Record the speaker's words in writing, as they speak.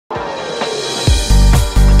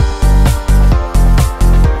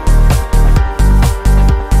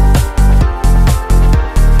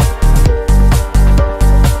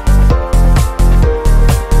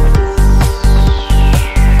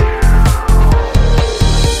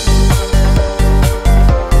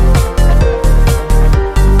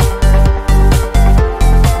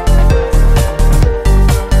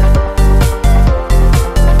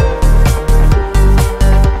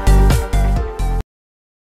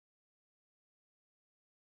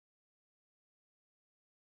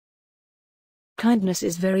Kindness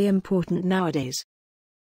is very important nowadays.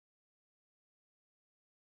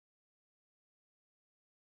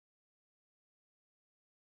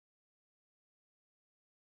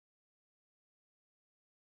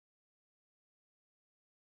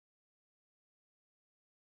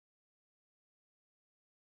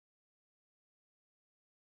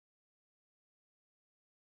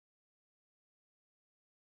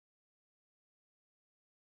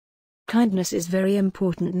 Kindness is very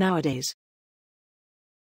important nowadays.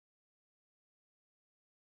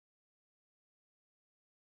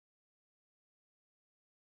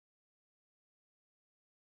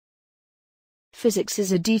 Physics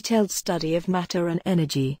is a detailed study of matter and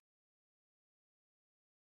energy.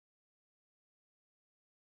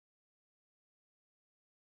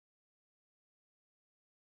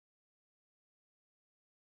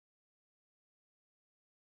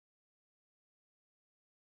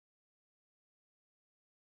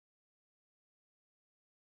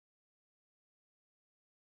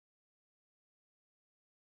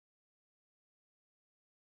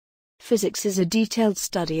 Physics is a detailed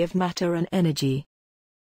study of matter and energy.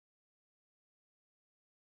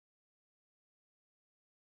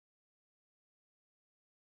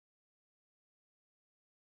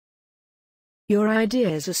 Your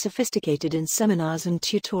ideas are sophisticated in seminars and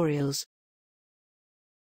tutorials.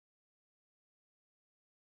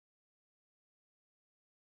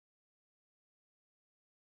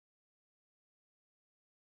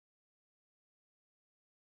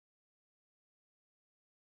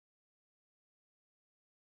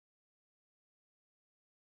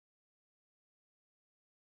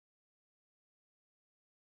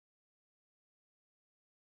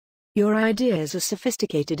 Your ideas are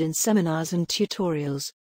sophisticated in seminars and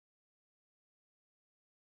tutorials.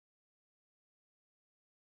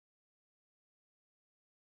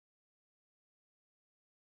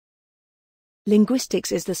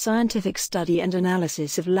 Linguistics is the scientific study and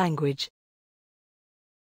analysis of language.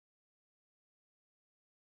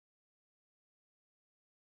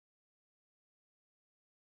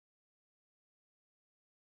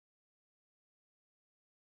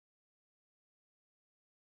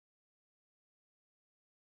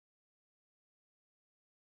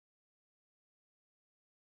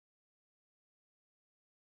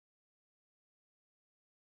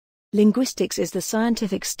 Linguistics is the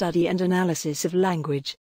scientific study and analysis of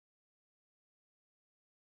language.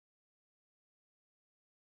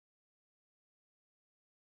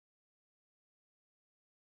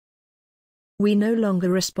 We no longer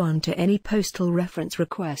respond to any postal reference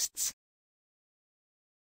requests.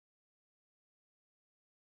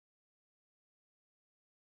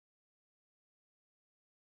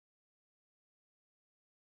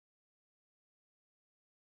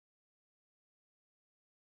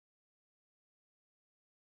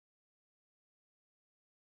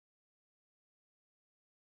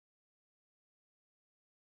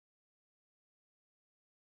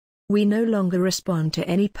 We no longer respond to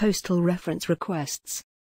any postal reference requests.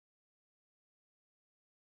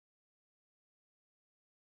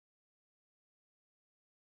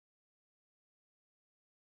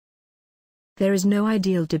 There is no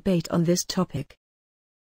ideal debate on this topic.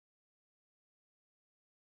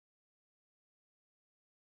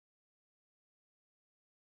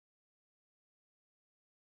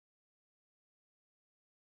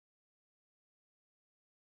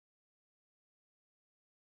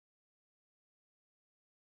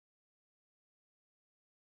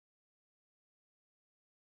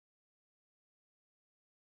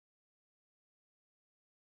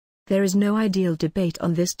 There is no ideal debate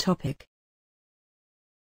on this topic.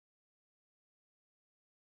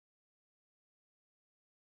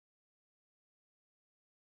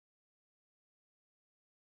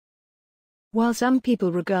 While some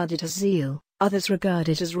people regard it as zeal, others regard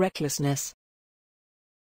it as recklessness.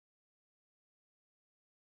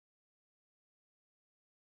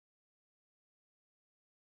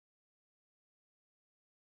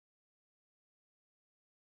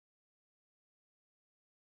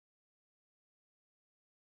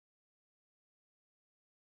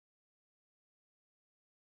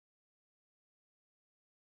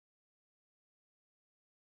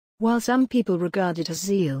 While some people regard it as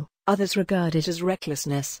zeal, others regard it as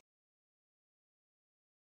recklessness.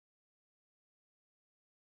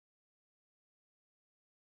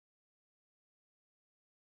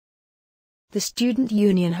 The student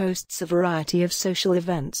union hosts a variety of social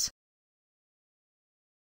events.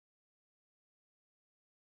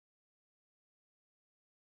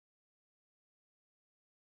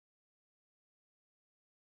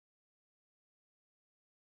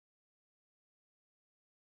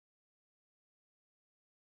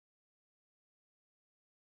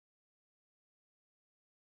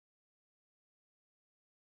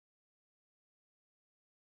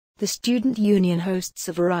 The student union hosts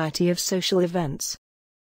a variety of social events.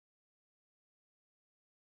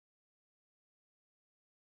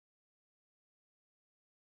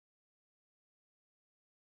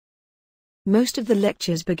 Most of the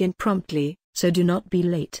lectures begin promptly, so do not be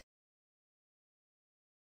late.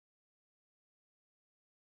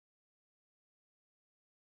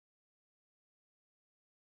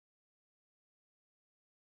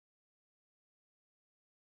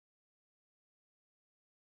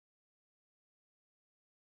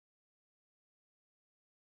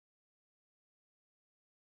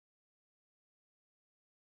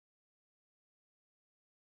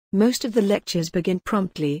 Most of the lectures begin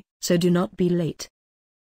promptly, so do not be late.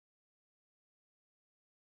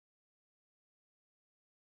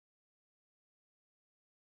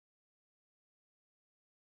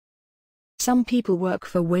 Some people work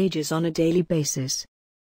for wages on a daily basis.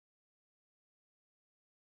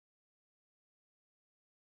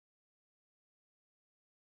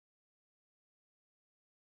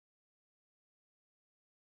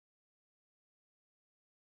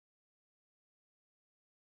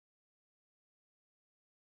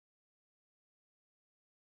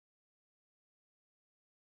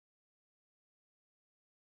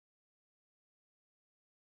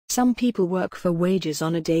 Some people work for wages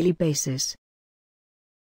on a daily basis.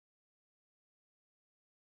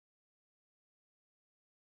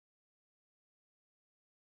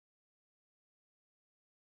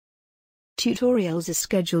 Tutorials are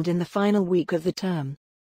scheduled in the final week of the term.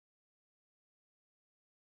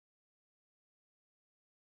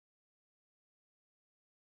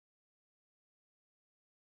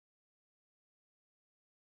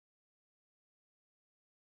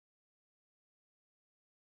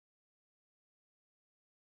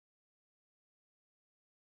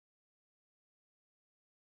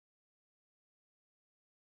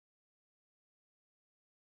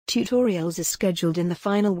 Tutorials are scheduled in the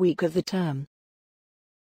final week of the term.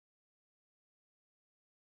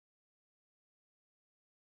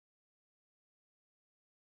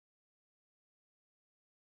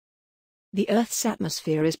 The Earth's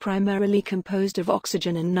atmosphere is primarily composed of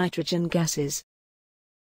oxygen and nitrogen gases.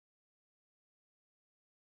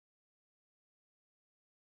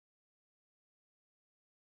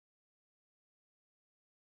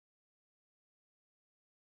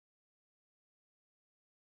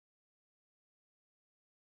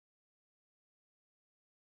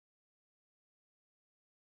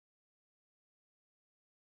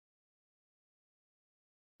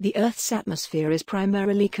 The Earth's atmosphere is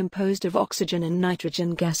primarily composed of oxygen and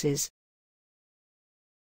nitrogen gases.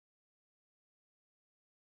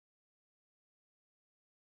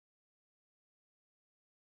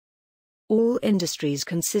 All industries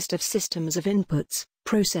consist of systems of inputs,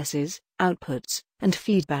 processes, outputs, and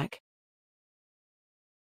feedback.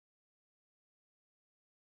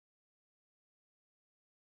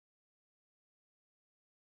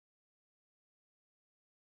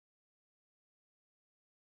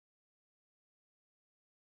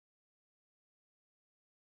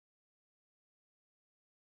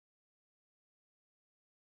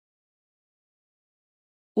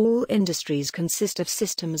 All industries consist of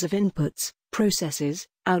systems of inputs, processes,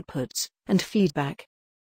 outputs, and feedback.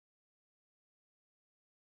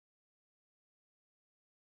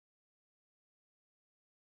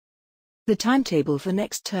 The timetable for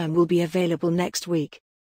next term will be available next week.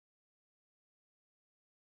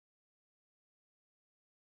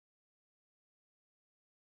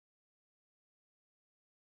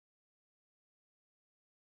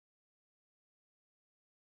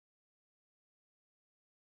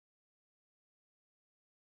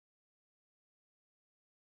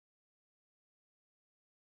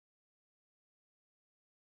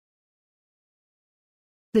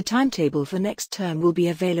 The timetable for next term will be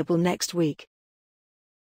available next week.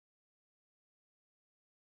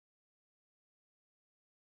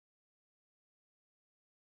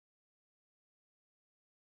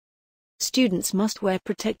 Students must wear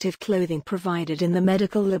protective clothing provided in the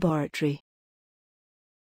medical laboratory.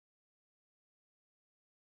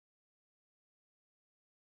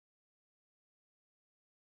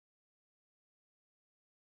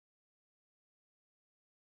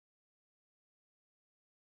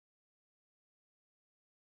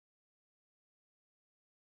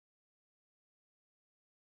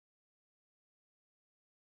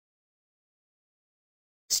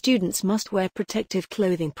 Students must wear protective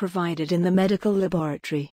clothing provided in the medical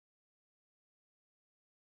laboratory.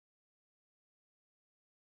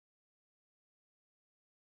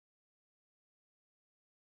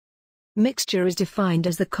 Mixture is defined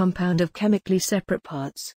as the compound of chemically separate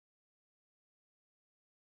parts.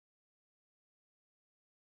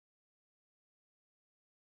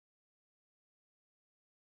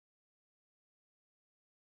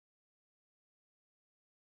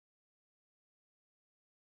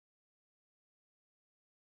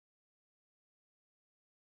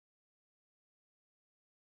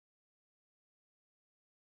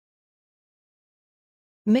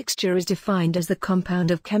 Mixture is defined as the compound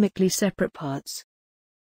of chemically separate parts.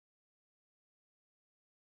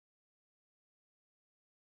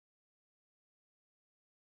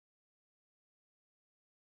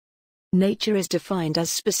 Nature is defined as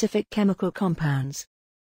specific chemical compounds.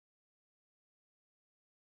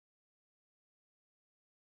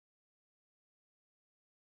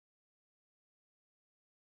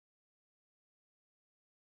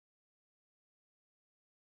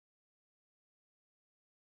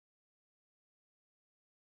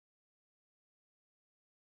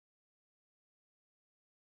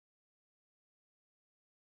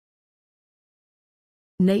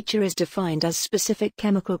 Nature is defined as specific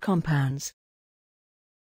chemical compounds.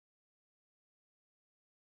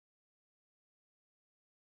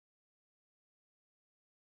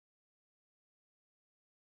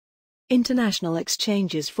 International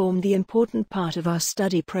exchanges form the important part of our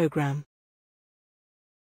study program.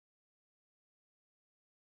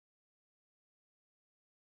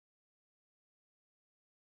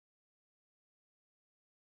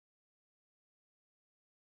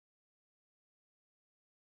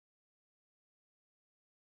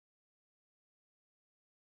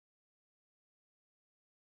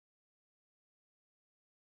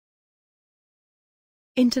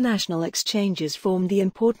 International exchanges form the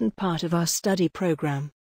important part of our study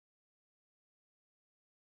program.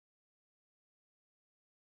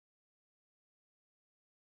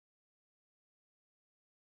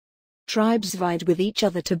 Tribes vied with each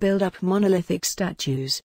other to build up monolithic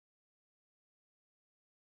statues.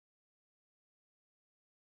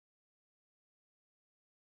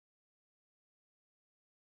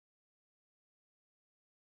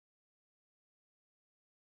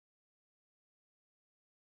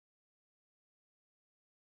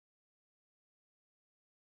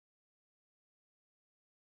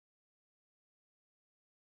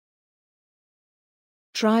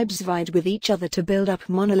 Tribes vied with each other to build up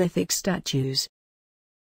monolithic statues.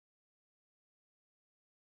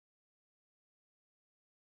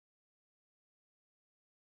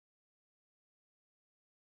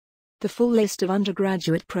 The full list of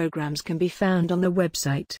undergraduate programs can be found on the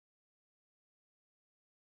website.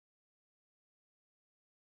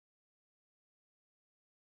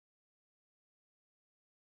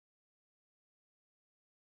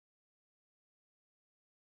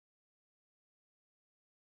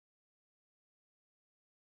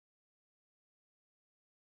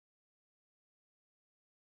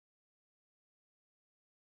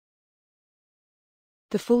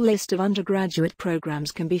 The full list of undergraduate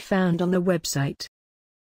programs can be found on the website.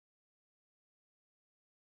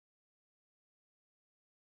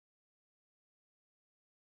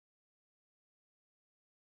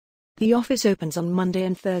 The office opens on Monday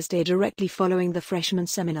and Thursday directly following the freshman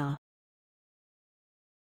seminar.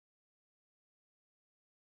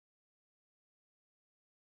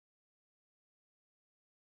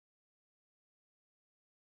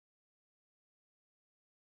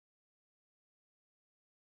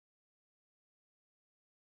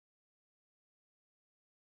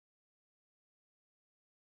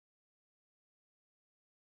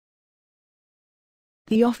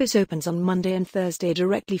 The office opens on Monday and Thursday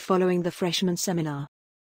directly following the freshman seminar.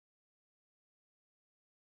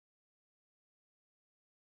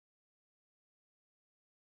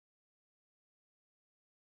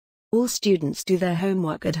 All students do their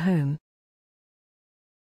homework at home.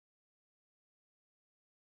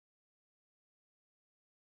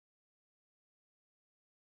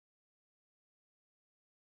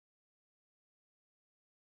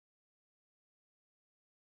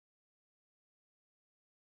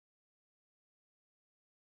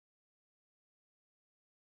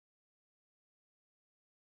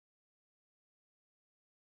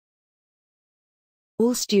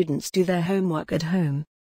 All students do their homework at home.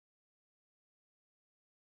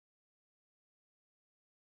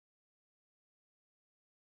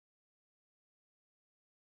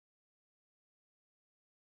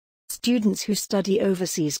 Students who study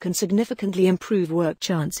overseas can significantly improve work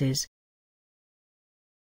chances.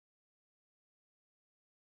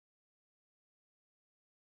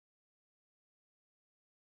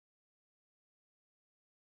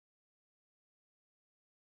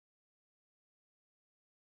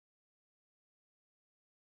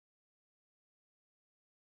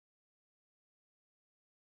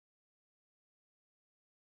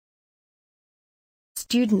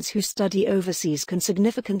 Students who study overseas can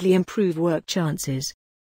significantly improve work chances.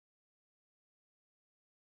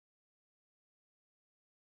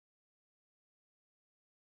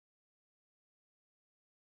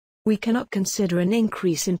 We cannot consider an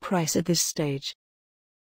increase in price at this stage.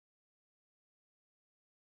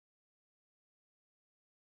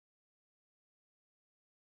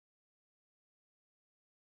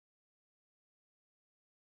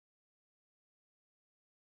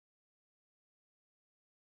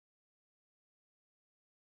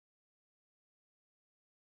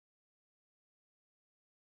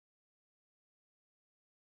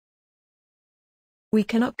 We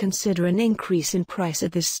cannot consider an increase in price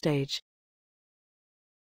at this stage.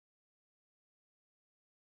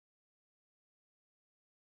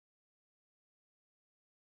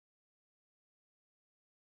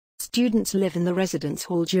 Students live in the residence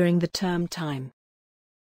hall during the term time.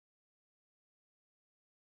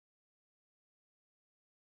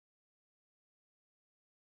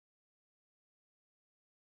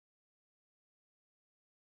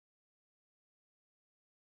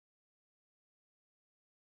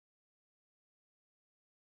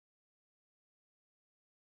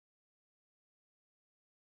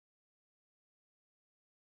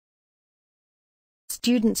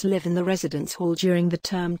 Students live in the residence hall during the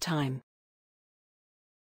term time.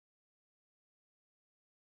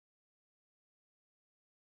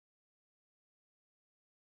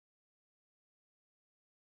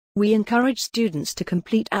 We encourage students to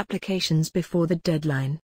complete applications before the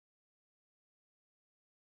deadline.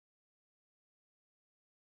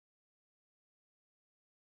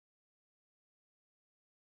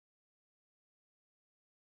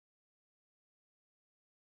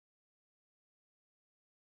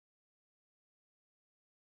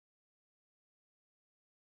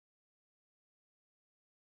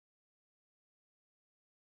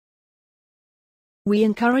 We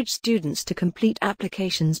encourage students to complete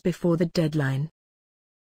applications before the deadline.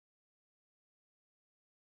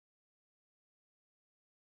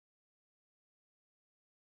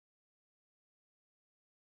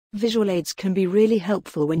 Visual aids can be really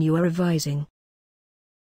helpful when you are revising.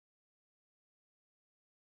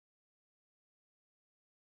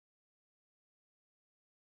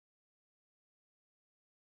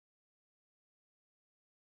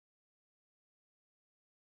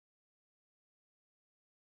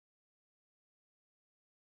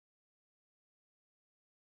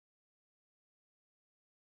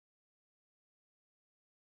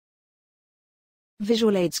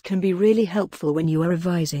 Visual aids can be really helpful when you are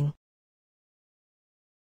revising.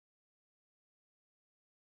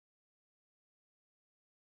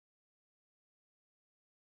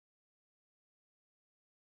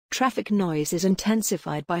 Traffic noise is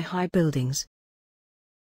intensified by high buildings.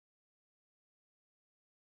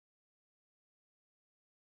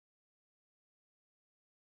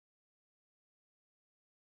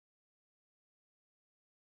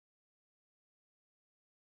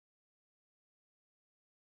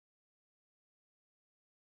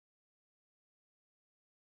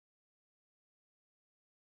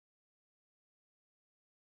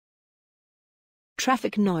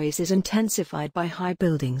 Traffic noise is intensified by high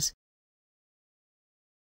buildings.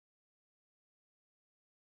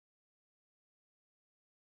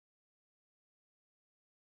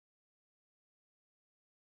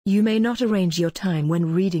 You may not arrange your time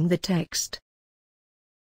when reading the text.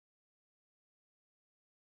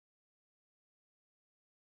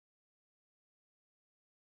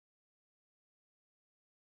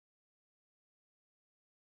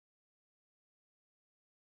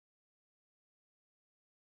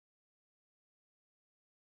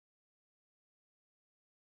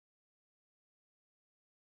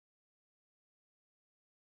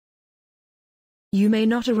 You may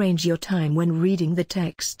not arrange your time when reading the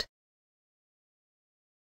text.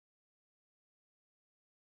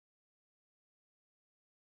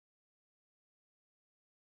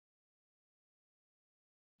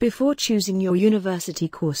 Before choosing your university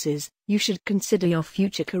courses, you should consider your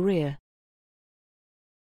future career.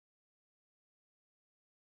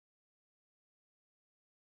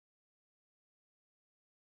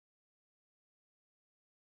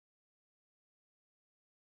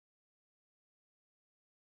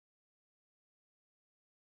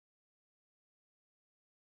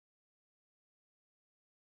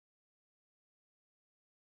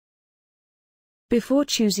 Before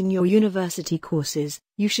choosing your university courses,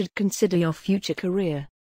 you should consider your future career.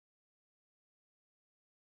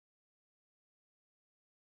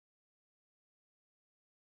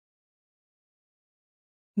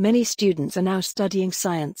 Many students are now studying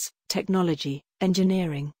science, technology,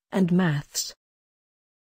 engineering, and maths.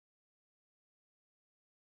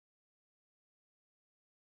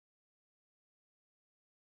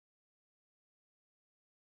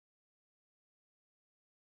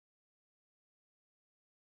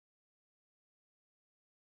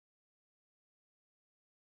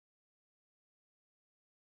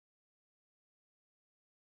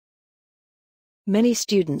 Many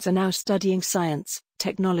students are now studying science,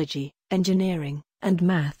 technology, engineering, and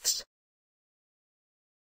maths.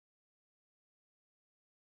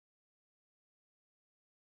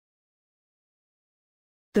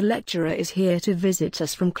 The lecturer is here to visit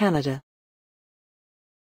us from Canada.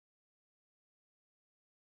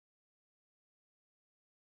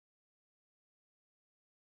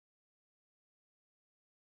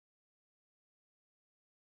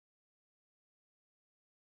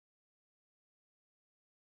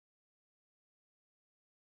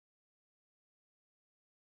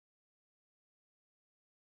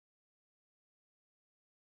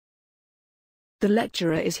 The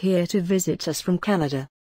lecturer is here to visit us from Canada.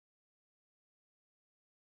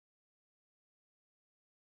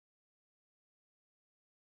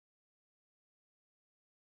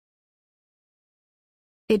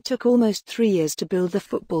 It took almost 3 years to build the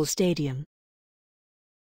football stadium.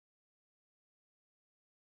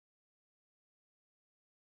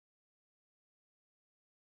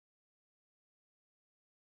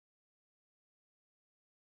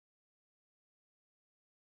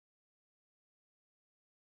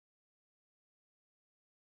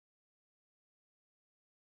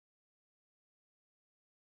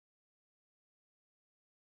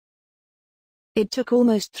 It took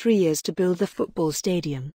almost 3 years to build the football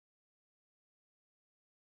stadium.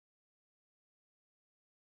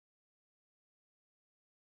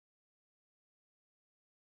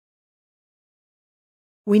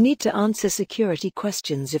 We need to answer security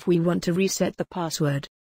questions if we want to reset the password.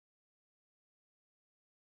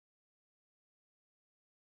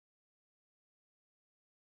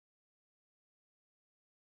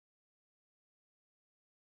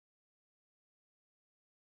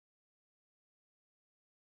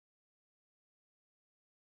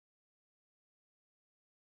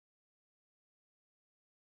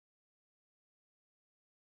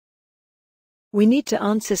 We need to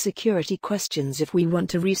answer security questions if we want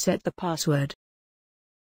to reset the password.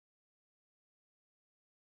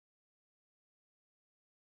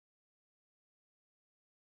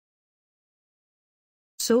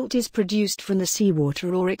 Salt is produced from the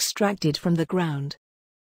seawater or extracted from the ground.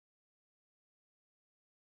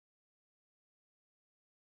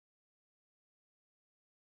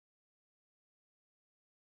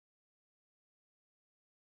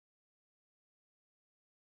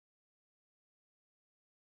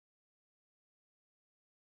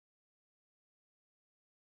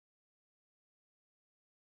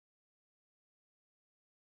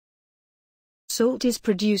 Salt is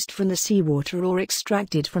produced from the seawater or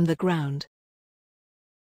extracted from the ground.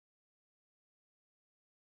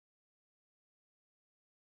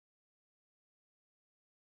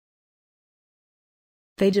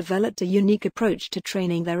 They developed a unique approach to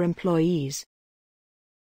training their employees.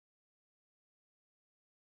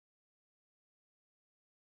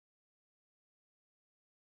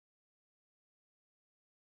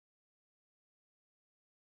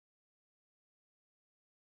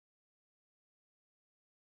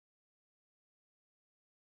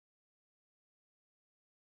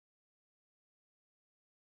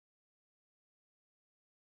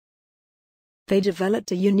 They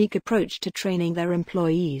developed a unique approach to training their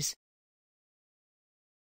employees.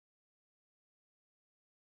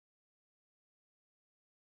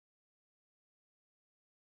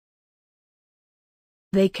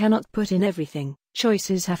 They cannot put in everything,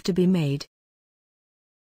 choices have to be made.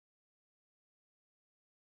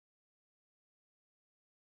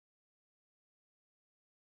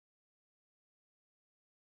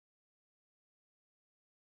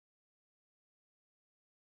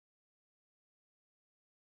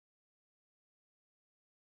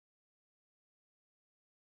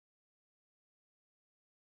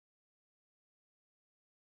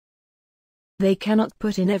 They cannot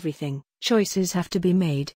put in everything, choices have to be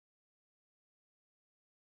made.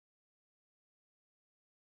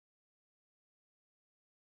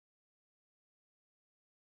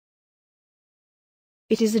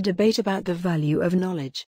 It is a debate about the value of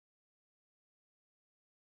knowledge.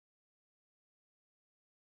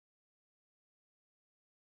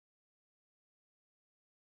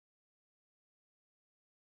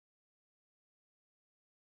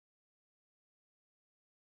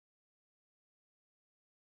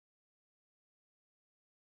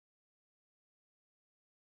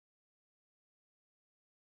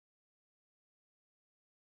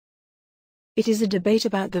 It is a debate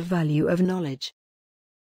about the value of knowledge.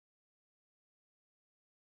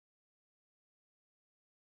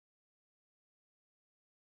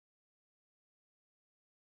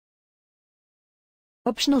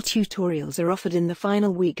 Optional tutorials are offered in the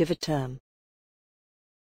final week of a term.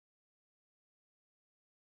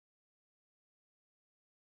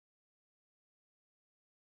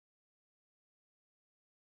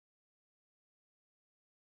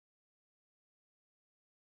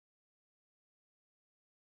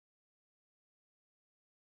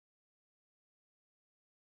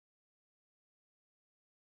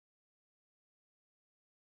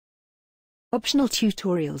 Optional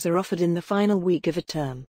tutorials are offered in the final week of a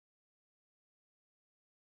term.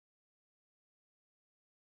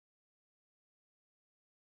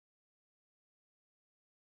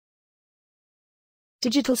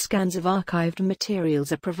 Digital scans of archived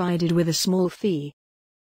materials are provided with a small fee.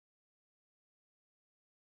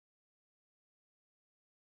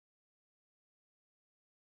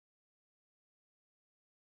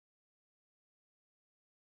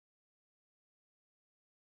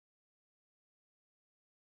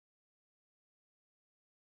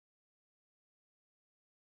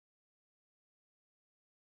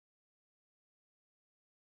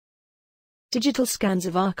 Digital scans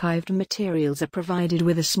of archived materials are provided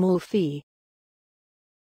with a small fee.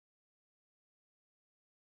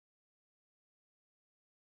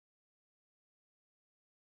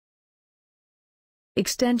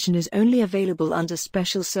 Extension is only available under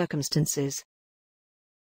special circumstances.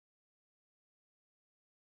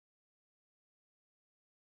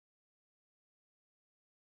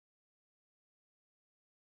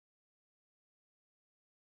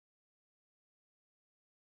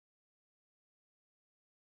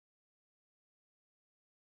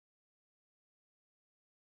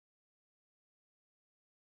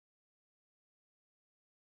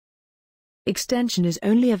 Extension is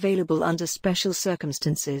only available under special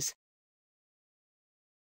circumstances.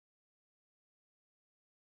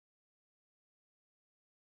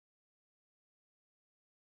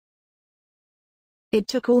 It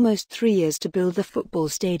took almost 3 years to build the football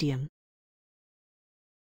stadium.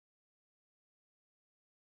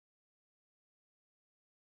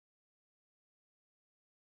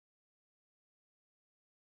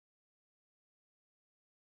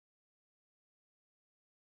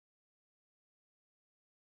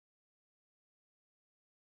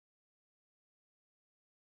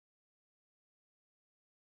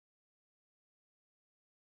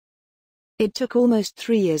 It took almost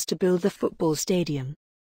 3 years to build the football stadium.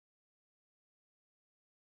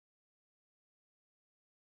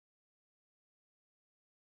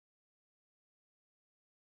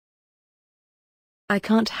 I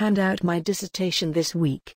can't hand out my dissertation this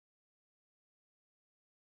week.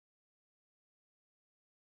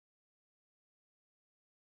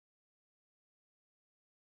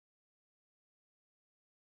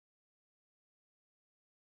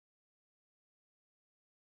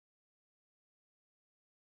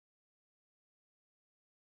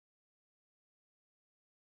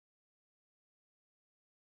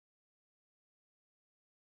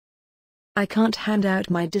 I can't hand out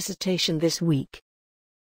my dissertation this week.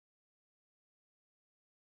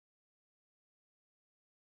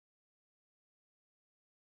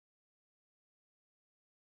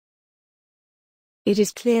 It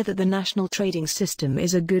is clear that the national trading system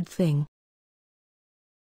is a good thing.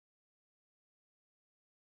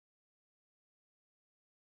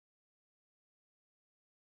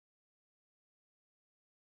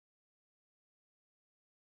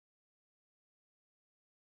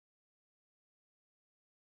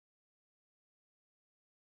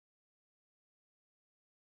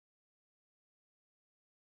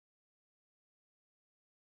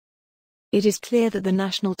 It is clear that the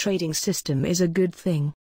national trading system is a good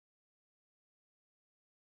thing.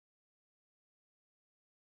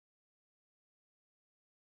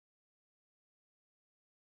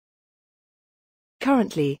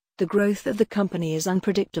 Currently, the growth of the company is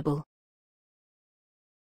unpredictable.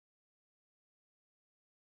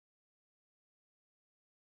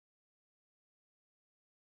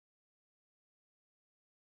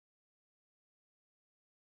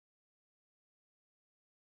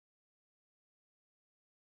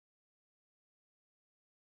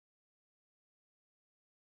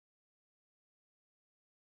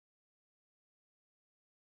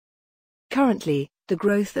 Currently, the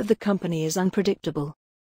growth of the company is unpredictable.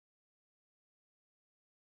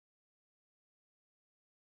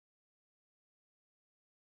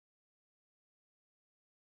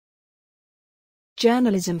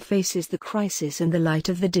 Journalism faces the crisis in the light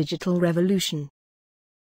of the digital revolution.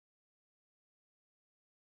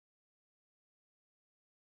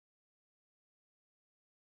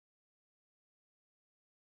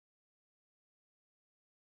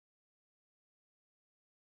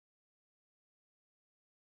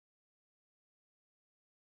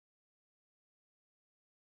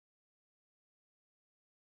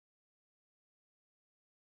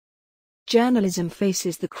 Journalism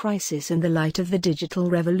faces the crisis in the light of the digital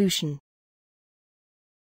revolution.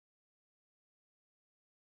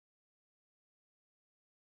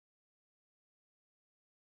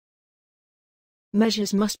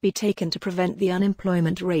 Measures must be taken to prevent the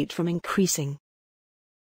unemployment rate from increasing.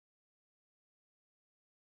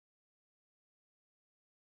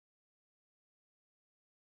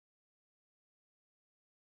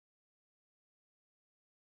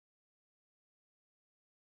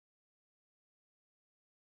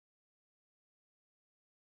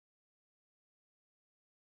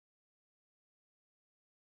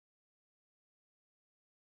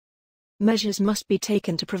 Measures must be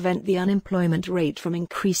taken to prevent the unemployment rate from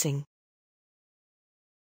increasing.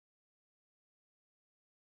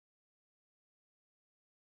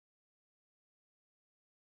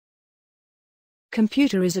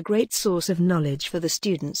 Computer is a great source of knowledge for the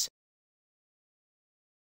students.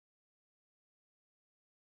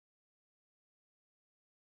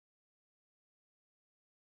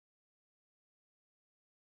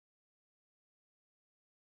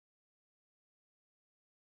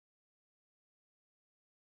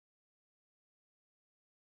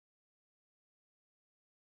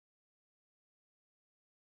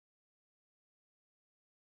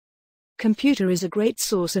 Computer is a great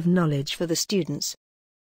source of knowledge for the students.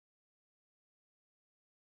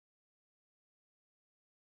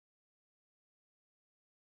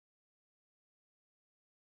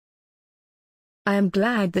 I am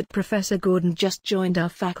glad that Professor Gordon just joined our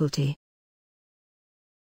faculty.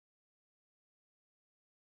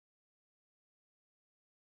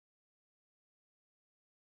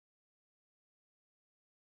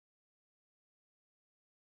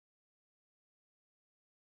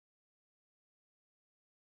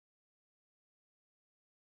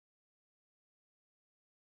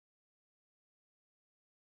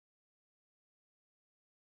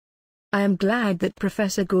 I am glad that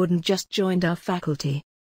Professor Gordon just joined our faculty.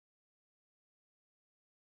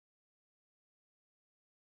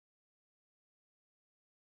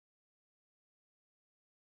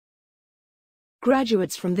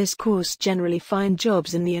 Graduates from this course generally find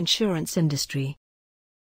jobs in the insurance industry.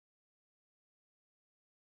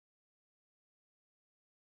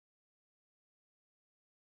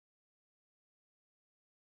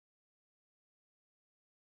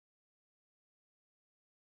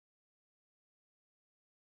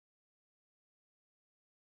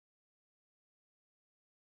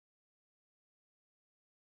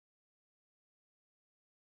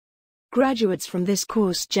 Graduates from this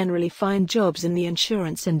course generally find jobs in the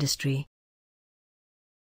insurance industry.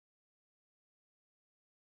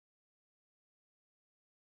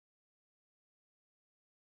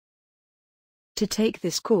 To take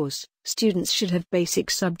this course, students should have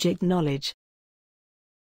basic subject knowledge.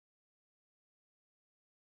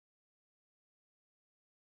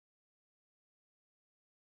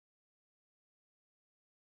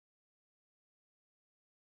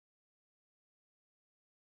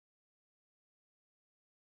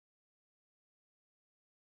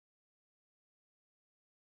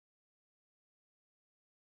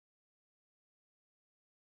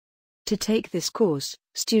 To take this course,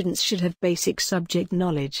 students should have basic subject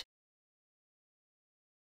knowledge.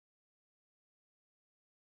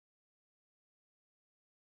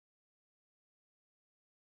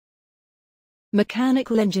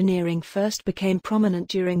 Mechanical engineering first became prominent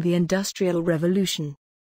during the Industrial Revolution.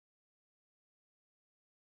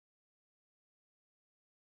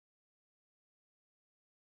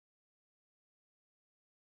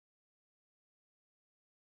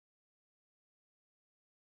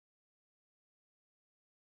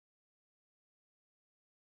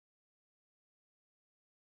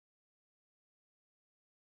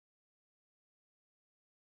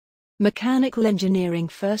 Mechanical engineering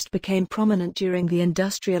first became prominent during the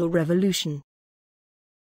Industrial Revolution.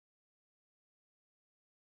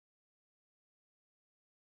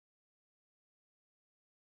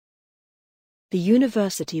 The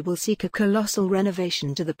university will seek a colossal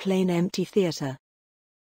renovation to the plain empty theatre.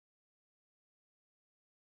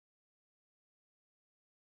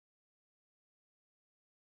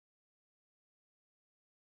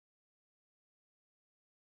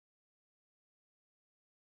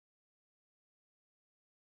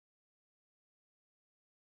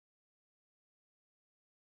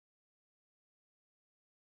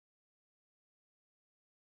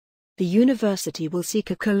 The university will seek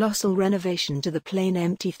a colossal renovation to the plain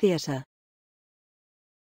empty theatre.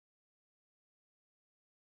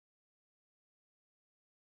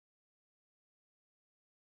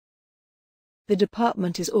 The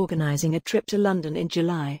department is organizing a trip to London in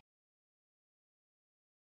July.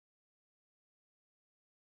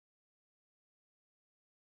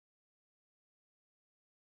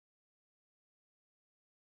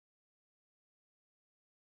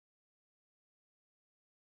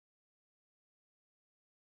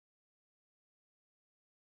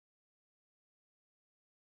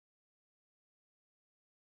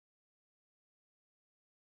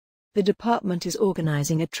 The department is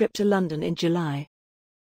organizing a trip to London in July.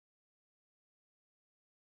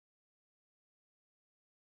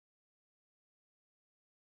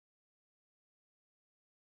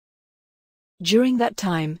 During that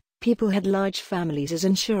time, people had large families as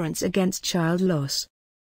insurance against child loss.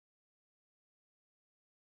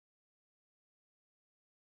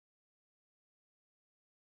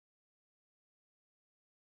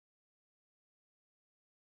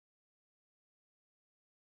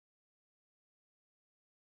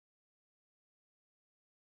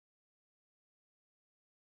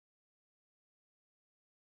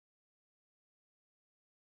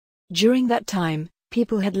 During that time,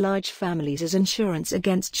 people had large families as insurance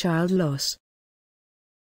against child loss.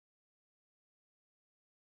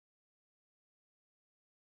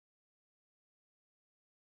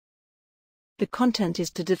 The content is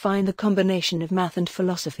to define the combination of math and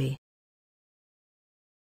philosophy.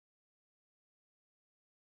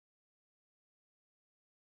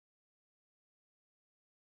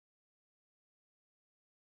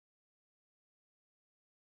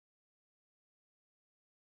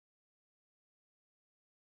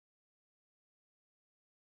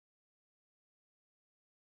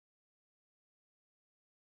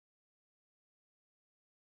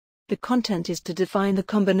 The content is to define the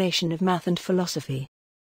combination of math and philosophy.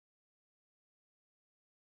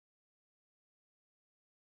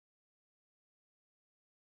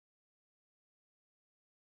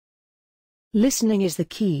 Listening is the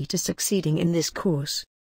key to succeeding in this course.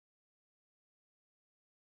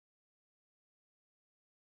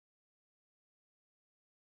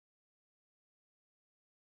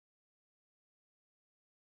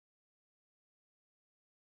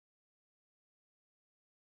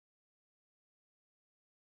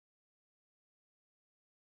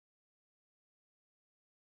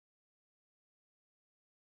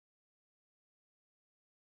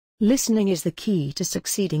 Listening is the key to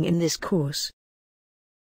succeeding in this course.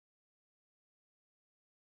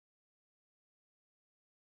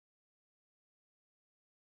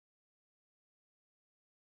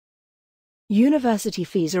 University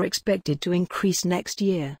fees are expected to increase next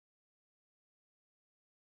year.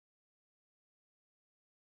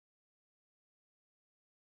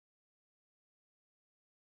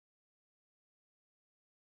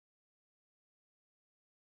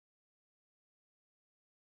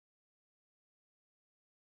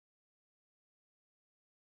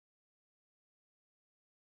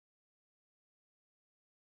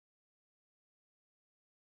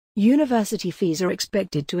 University fees are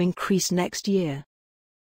expected to increase next year.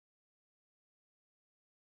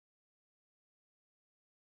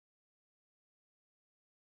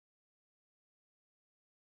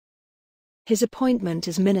 His appointment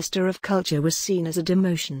as Minister of Culture was seen as a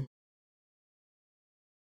demotion.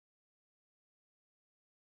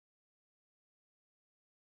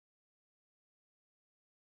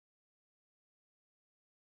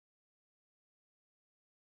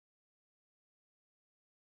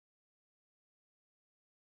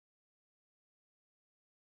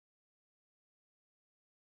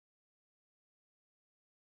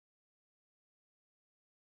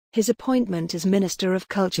 His appointment as Minister of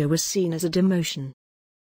Culture was seen as a demotion.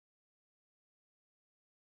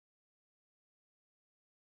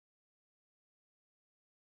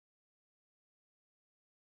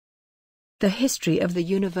 The history of the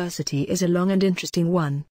university is a long and interesting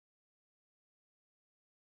one.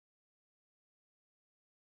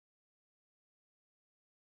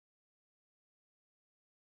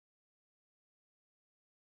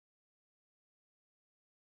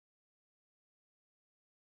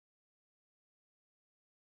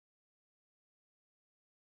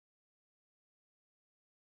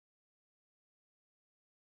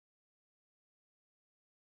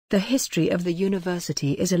 The history of the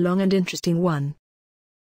university is a long and interesting one.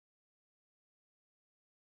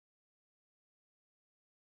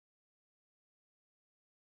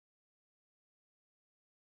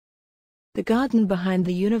 The garden behind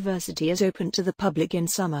the university is open to the public in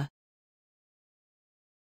summer.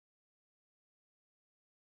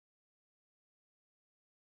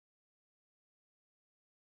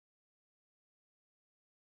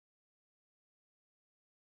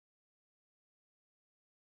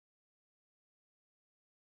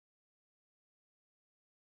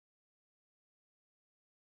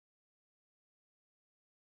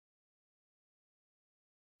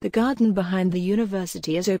 The garden behind the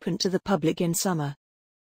university is open to the public in summer.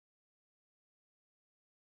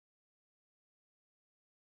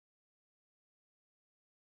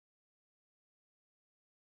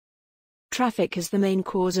 Traffic is the main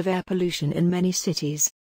cause of air pollution in many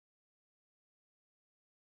cities.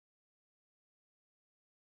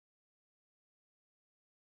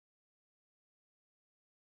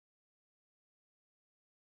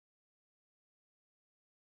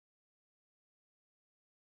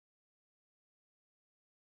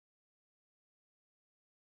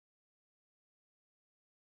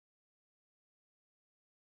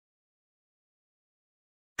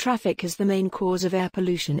 Traffic is the main cause of air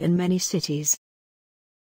pollution in many cities.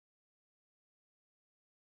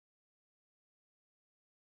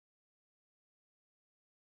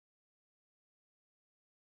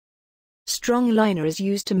 Strong liner is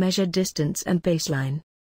used to measure distance and baseline.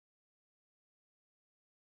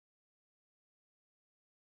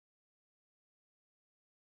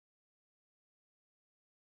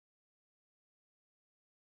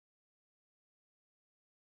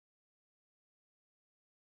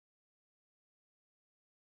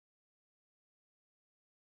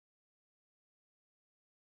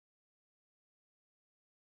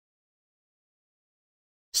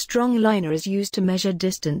 Strong liner is used to measure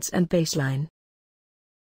distance and baseline.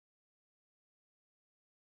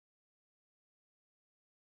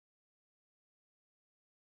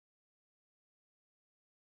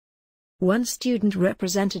 One student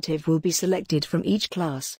representative will be selected from each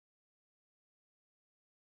class.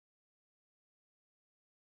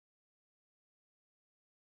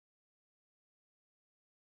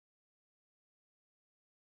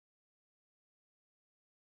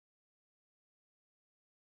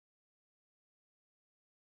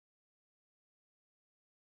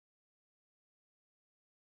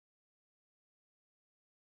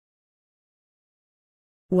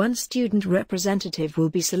 One student representative will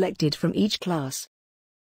be selected from each class.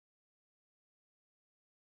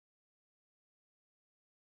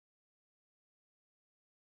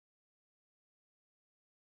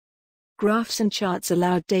 Graphs and charts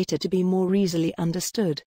allowed data to be more easily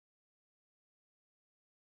understood.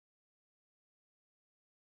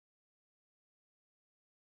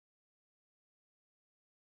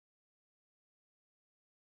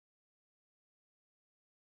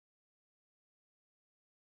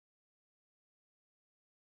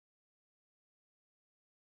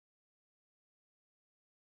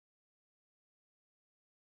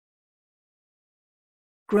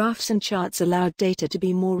 Graphs and charts allowed data to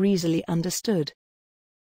be more easily understood.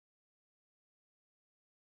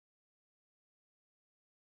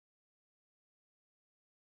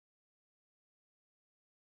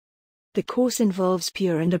 The course involves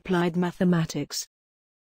pure and applied mathematics.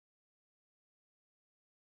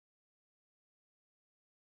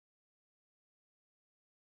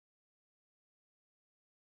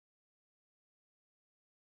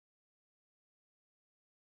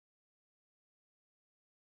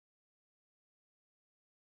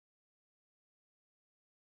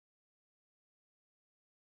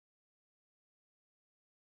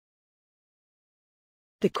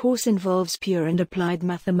 The course involves pure and applied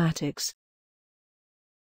mathematics.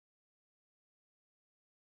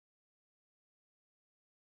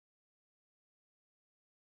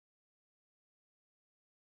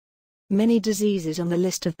 Many diseases on the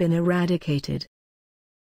list have been eradicated.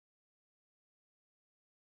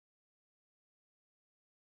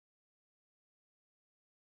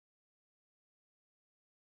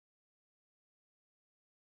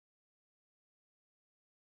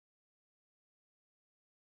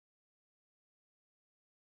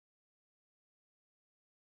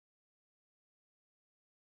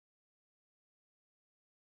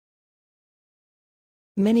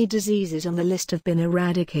 Many diseases on the list have been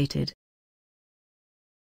eradicated.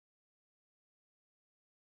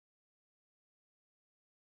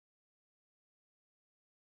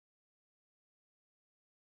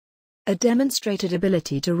 A demonstrated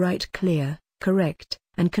ability to write clear, correct,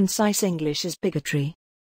 and concise English is bigotry.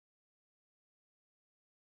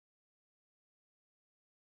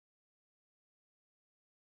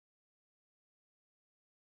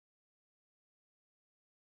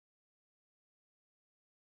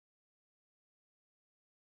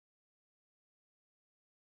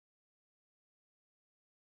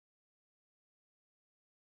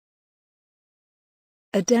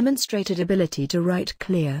 A demonstrated ability to write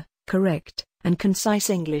clear, correct, and concise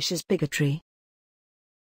English is bigotry.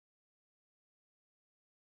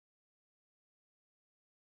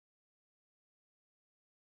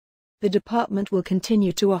 The department will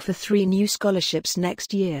continue to offer 3 new scholarships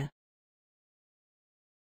next year.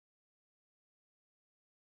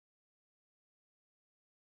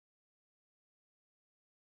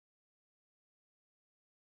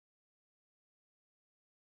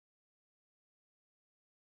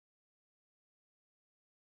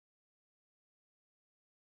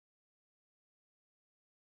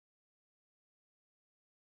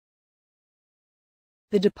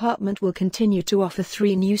 The department will continue to offer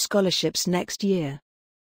 3 new scholarships next year.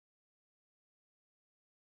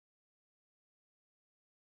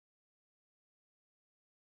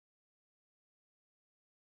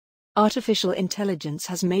 Artificial intelligence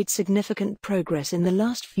has made significant progress in the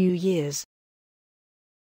last few years.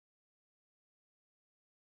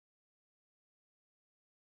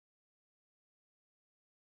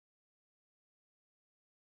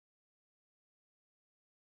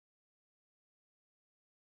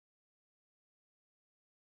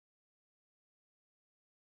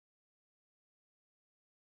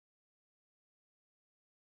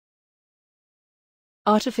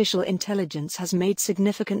 Artificial intelligence has made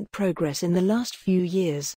significant progress in the last few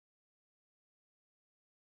years.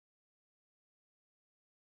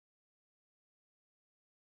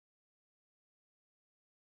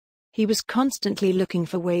 He was constantly looking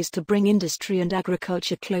for ways to bring industry and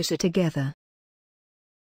agriculture closer together.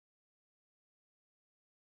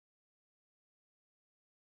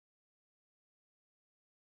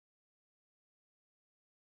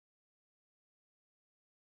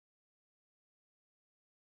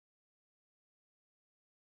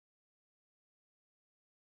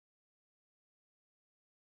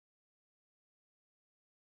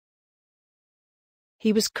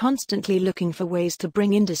 He was constantly looking for ways to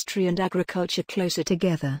bring industry and agriculture closer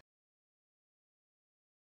together.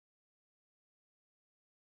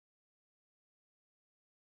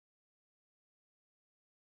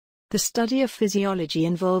 The study of physiology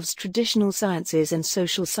involves traditional sciences and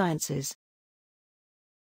social sciences.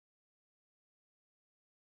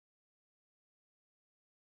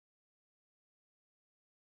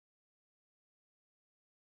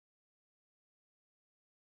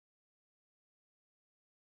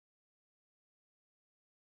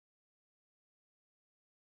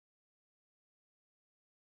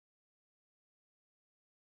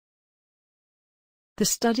 The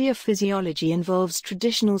study of physiology involves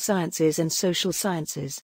traditional sciences and social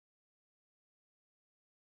sciences.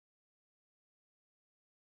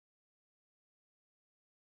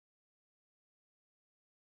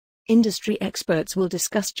 Industry experts will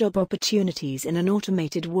discuss job opportunities in an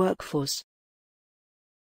automated workforce.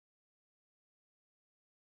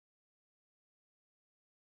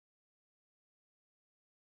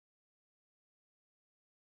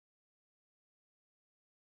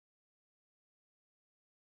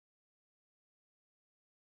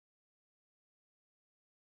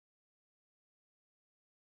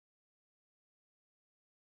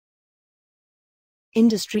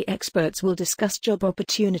 Industry experts will discuss job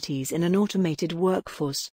opportunities in an automated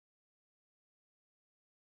workforce.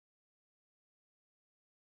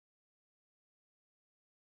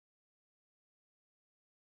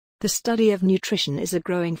 The study of nutrition is a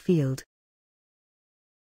growing field.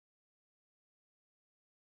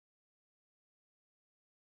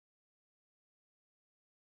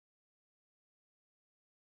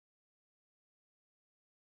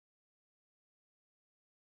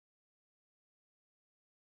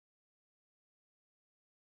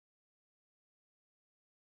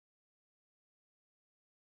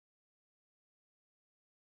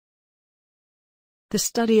 The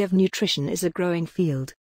study of nutrition is a growing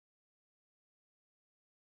field.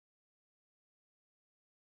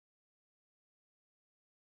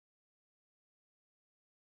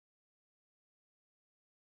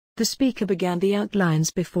 The speaker began the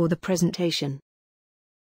outlines before the presentation.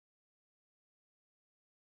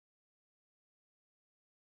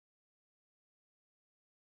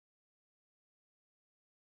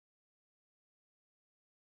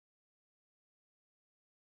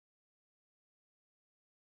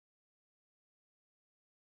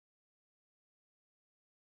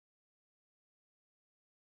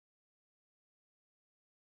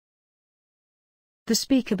 The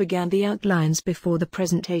speaker began the outlines before the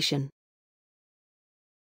presentation.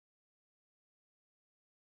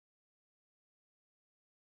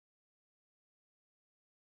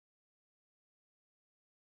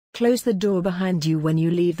 Close the door behind you when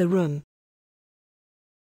you leave the room.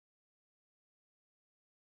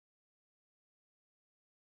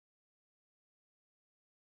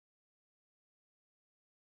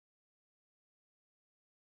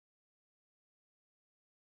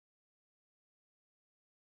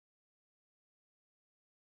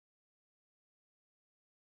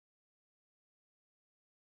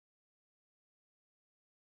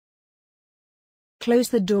 Close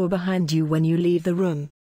the door behind you when you leave the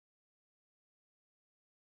room.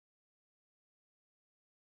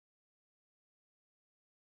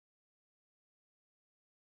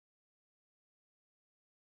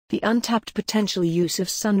 The untapped potential use of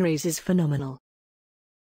sunrays is phenomenal.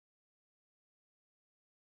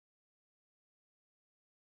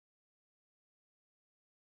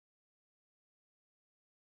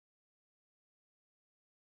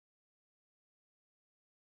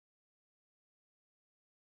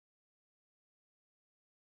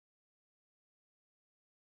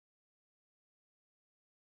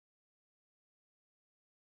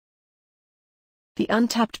 The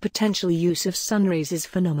untapped potential use of sunrays is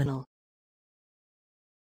phenomenal.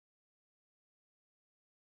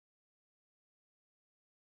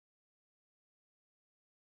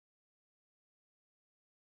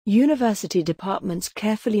 University departments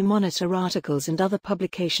carefully monitor articles and other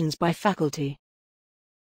publications by faculty.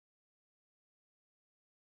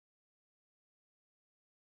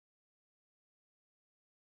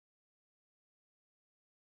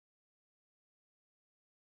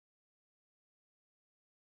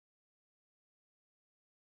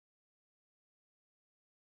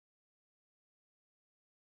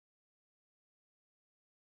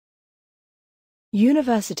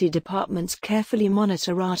 University departments carefully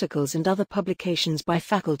monitor articles and other publications by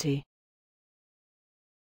faculty.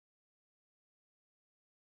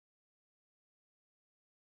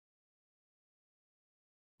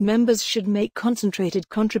 Members should make concentrated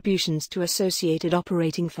contributions to associated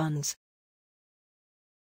operating funds.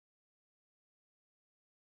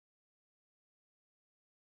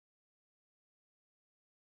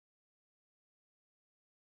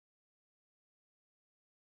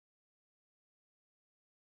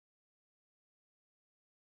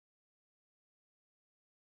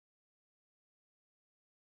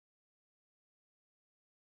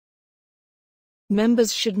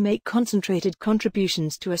 Members should make concentrated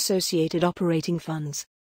contributions to associated operating funds.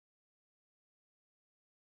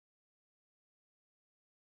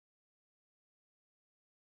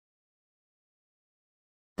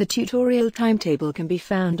 The tutorial timetable can be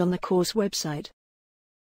found on the course website.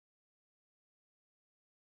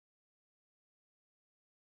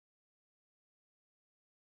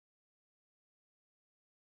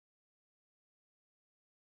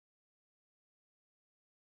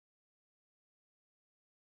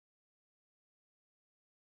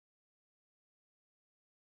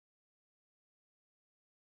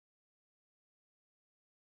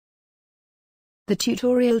 The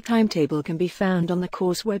tutorial timetable can be found on the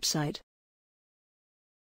course website.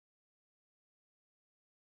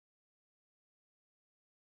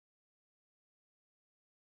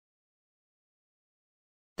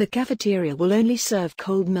 The cafeteria will only serve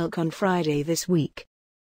cold milk on Friday this week.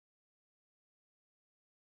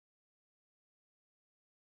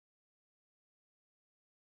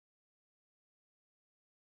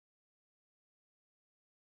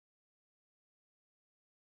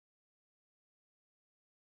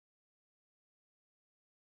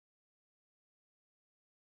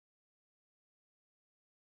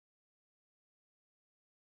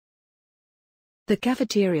 The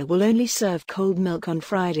cafeteria will only serve cold milk on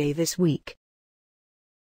Friday this week.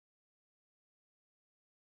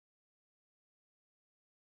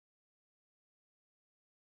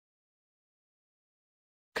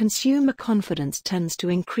 Consumer confidence tends to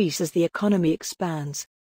increase as the economy expands.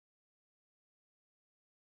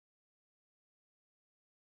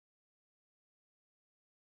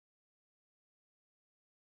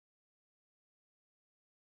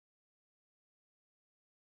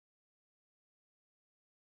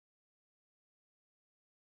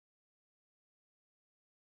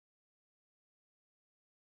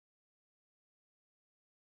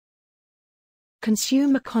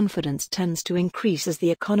 Consumer confidence tends to increase as the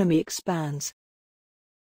economy expands.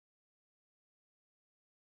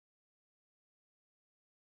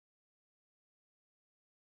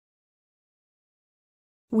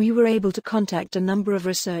 We were able to contact a number of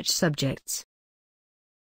research subjects.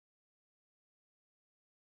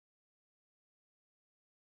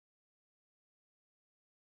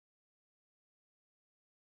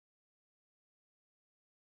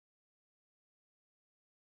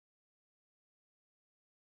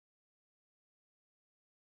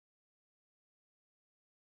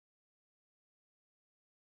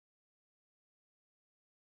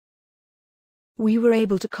 We were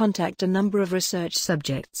able to contact a number of research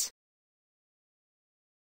subjects.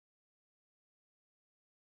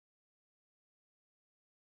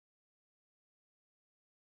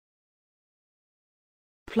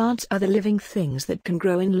 Plants are the living things that can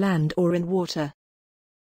grow in land or in water.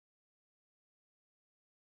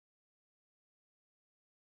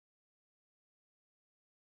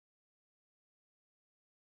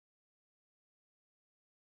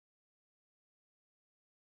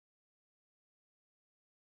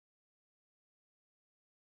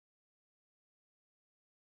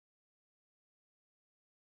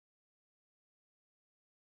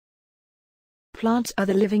 Plants are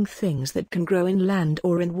the living things that can grow in land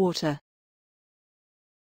or in water.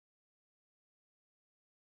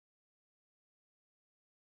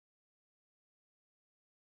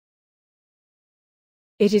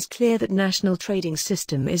 It is clear that national trading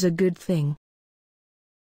system is a good thing.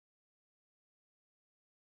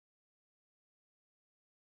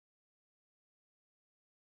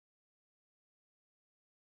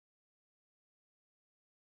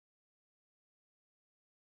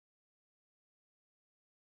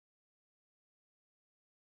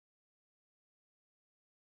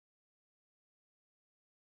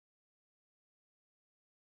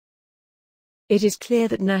 It is clear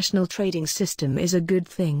that national trading system is a good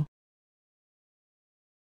thing.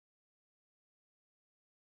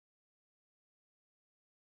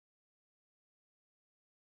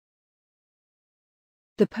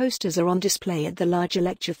 The posters are on display at the larger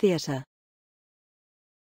lecture theatre.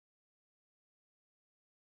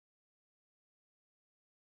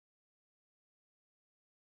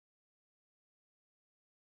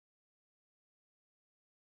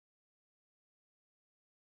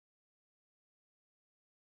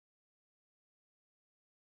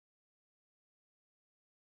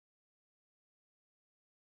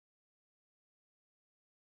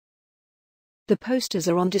 The posters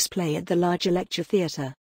are on display at the larger lecture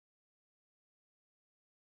theatre.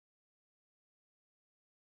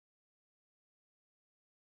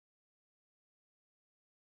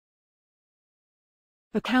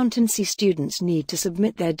 Accountancy students need to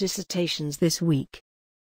submit their dissertations this week.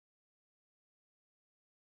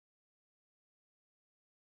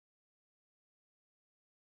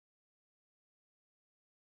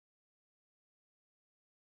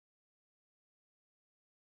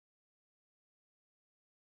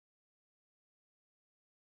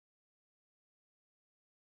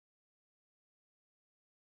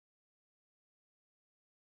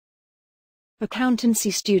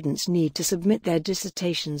 Accountancy students need to submit their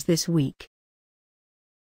dissertations this week.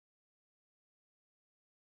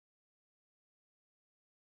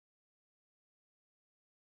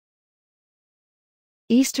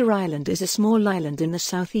 Easter Island is a small island in the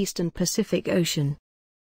southeastern Pacific Ocean.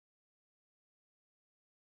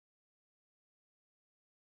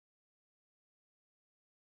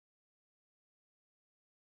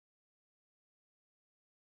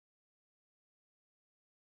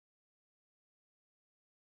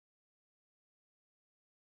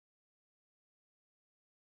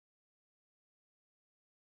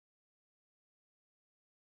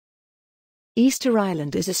 Easter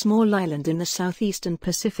Island is a small island in the southeastern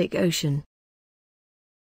Pacific Ocean.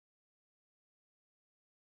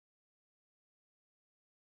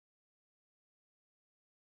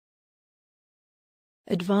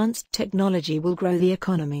 Advanced technology will grow the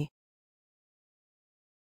economy.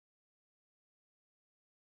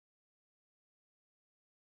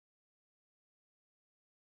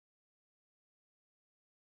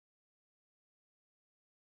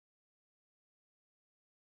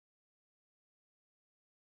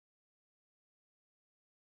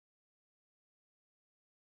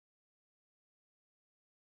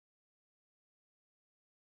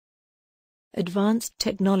 Advanced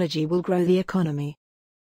technology will grow the economy.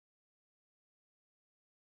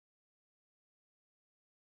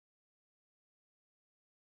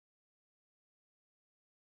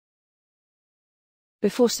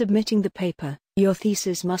 Before submitting the paper, your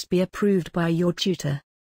thesis must be approved by your tutor.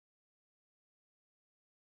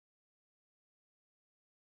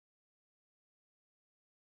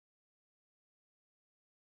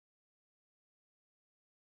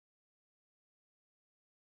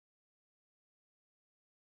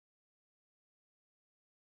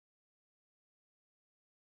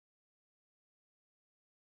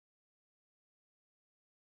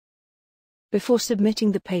 Before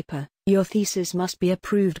submitting the paper, your thesis must be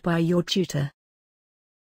approved by your tutor.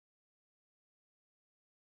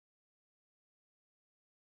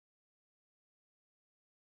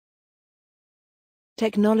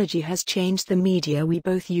 Technology has changed the media we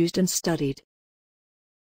both used and studied.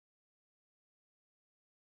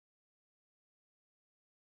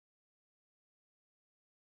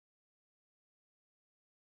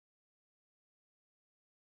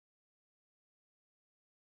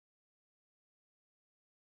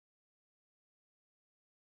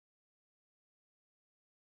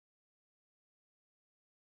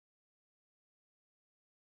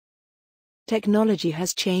 Technology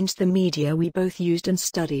has changed the media we both used and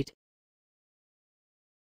studied.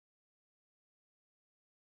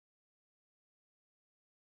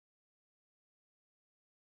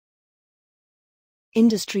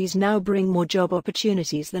 Industries now bring more job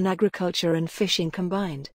opportunities than agriculture and fishing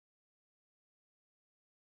combined.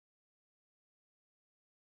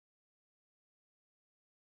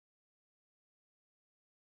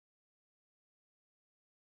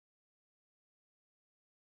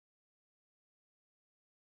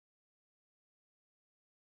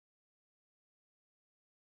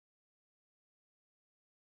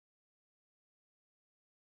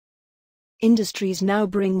 Industries now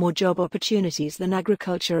bring more job opportunities than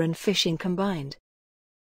agriculture and fishing combined.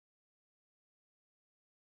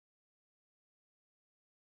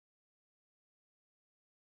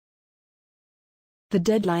 The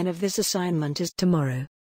deadline of this assignment is tomorrow.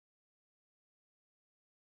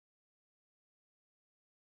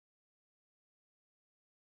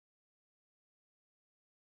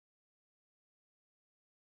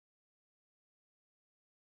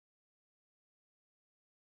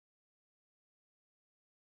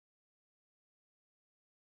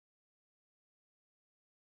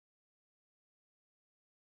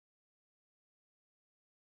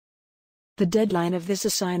 The deadline of this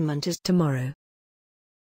assignment is tomorrow.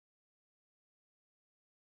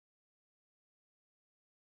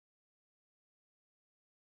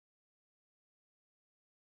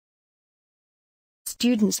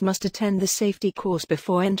 Students must attend the safety course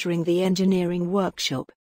before entering the engineering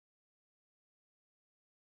workshop.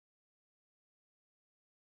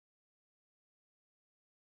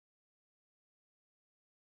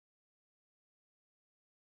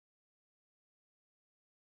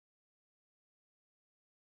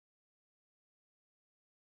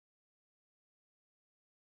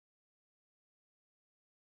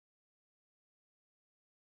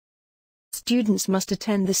 Students must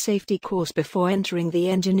attend the safety course before entering the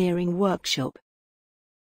engineering workshop.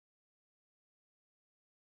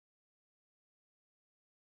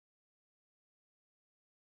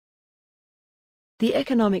 The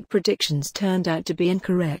economic predictions turned out to be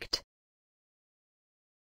incorrect.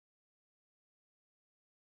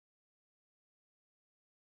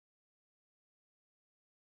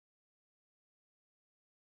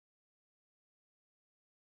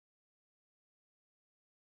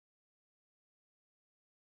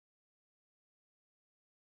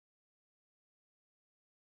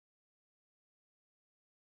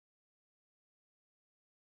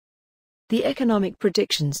 The economic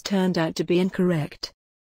predictions turned out to be incorrect.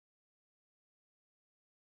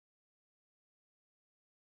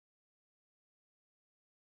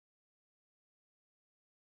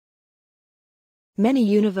 Many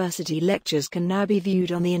university lectures can now be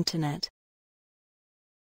viewed on the internet.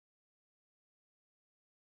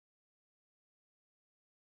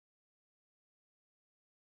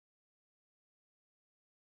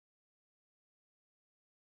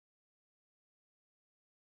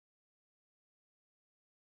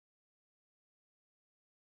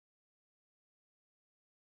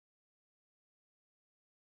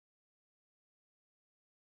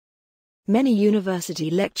 Many university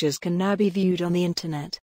lectures can now be viewed on the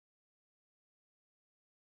internet.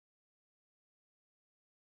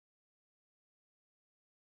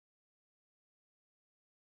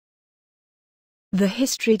 The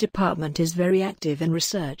history department is very active in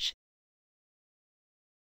research.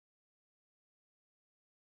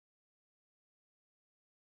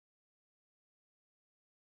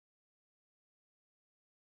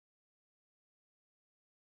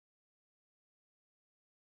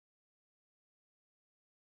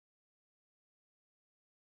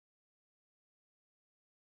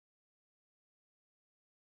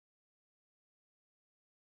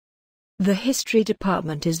 The history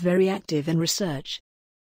department is very active in research.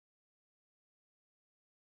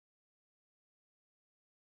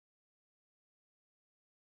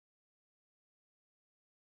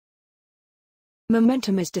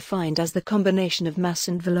 Momentum is defined as the combination of mass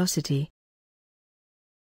and velocity.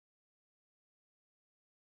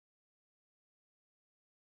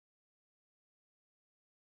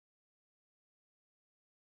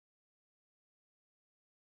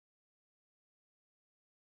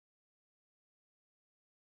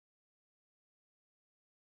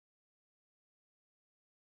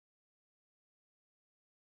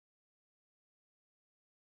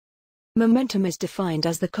 Momentum is defined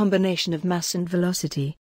as the combination of mass and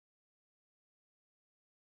velocity.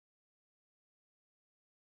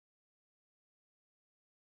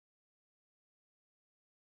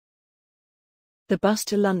 The bus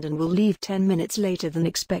to London will leave 10 minutes later than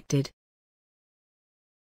expected.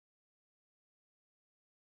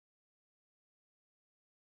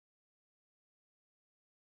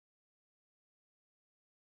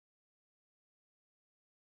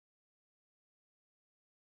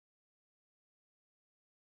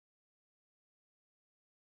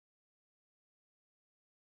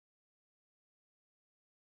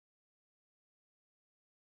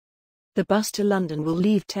 The bus to London will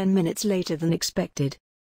leave 10 minutes later than expected.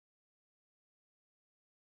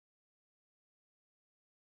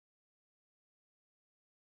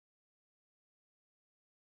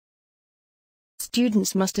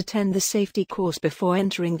 Students must attend the safety course before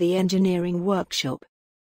entering the engineering workshop.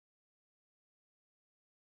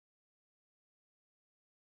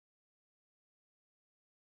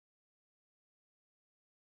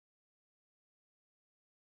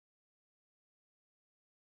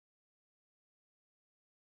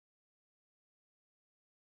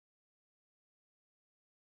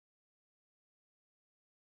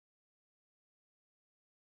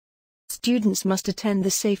 Students must attend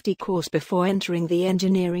the safety course before entering the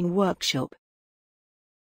engineering workshop.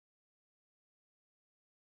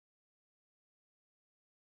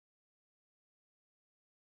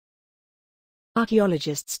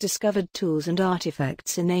 Archaeologists discovered tools and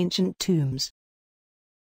artifacts in ancient tombs.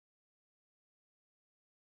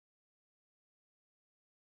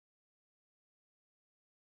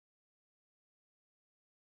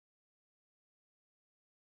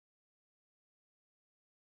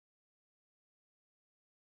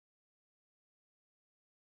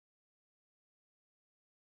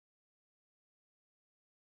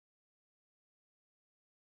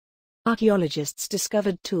 Archaeologists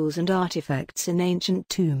discovered tools and artifacts in ancient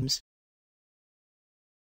tombs.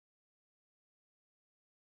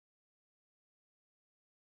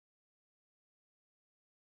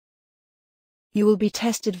 You will be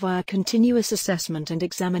tested via continuous assessment and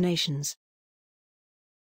examinations.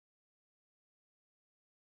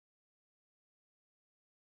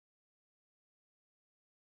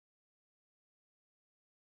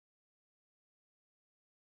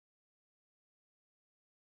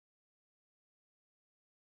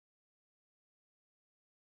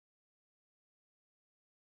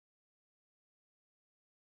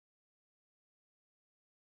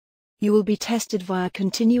 You will be tested via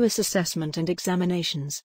continuous assessment and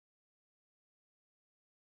examinations.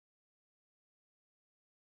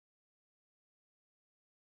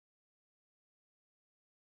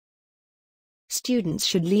 Students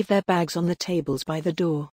should leave their bags on the tables by the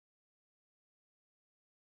door.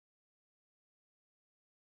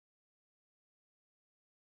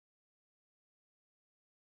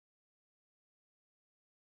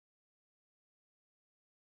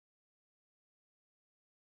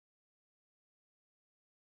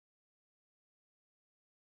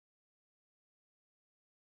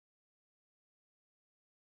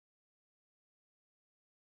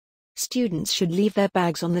 Students should leave their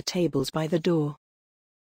bags on the tables by the door.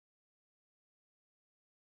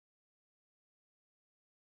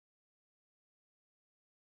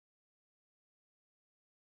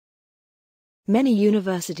 Many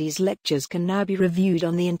universities' lectures can now be reviewed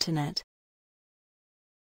on the internet.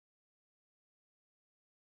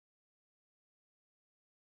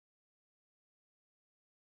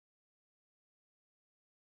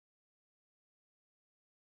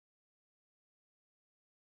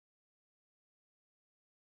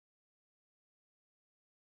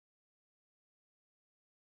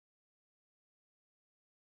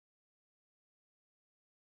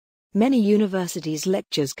 Many universities'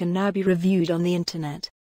 lectures can now be reviewed on the internet.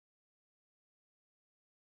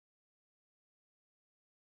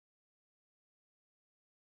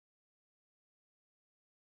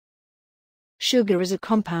 Sugar is a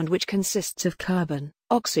compound which consists of carbon,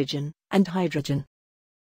 oxygen, and hydrogen.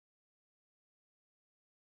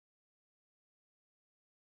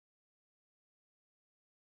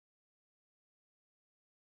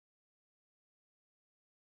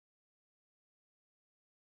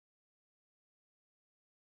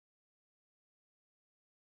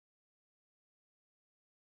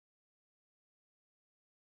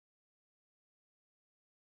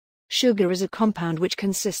 Sugar is a compound which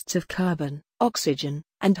consists of carbon, oxygen,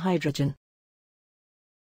 and hydrogen.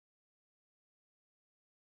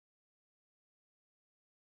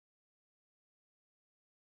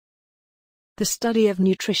 The study of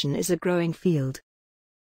nutrition is a growing field.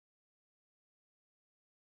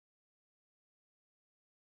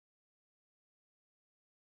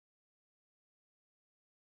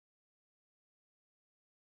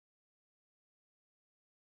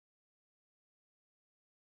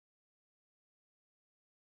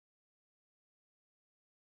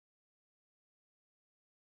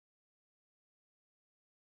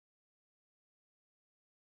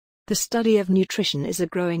 The study of nutrition is a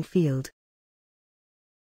growing field.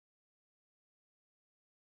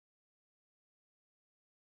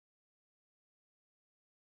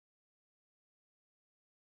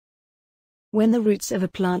 When the roots of a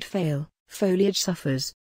plant fail, foliage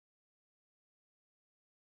suffers.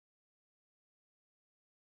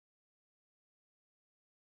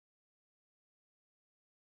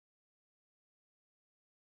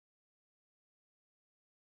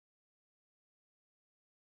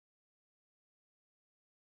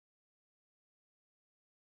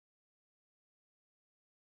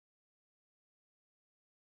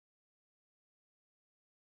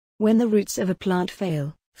 When the roots of a plant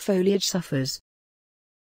fail, foliage suffers.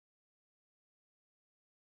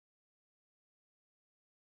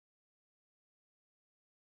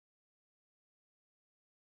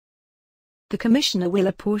 The Commissioner will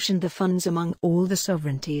apportion the funds among all the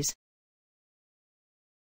sovereignties.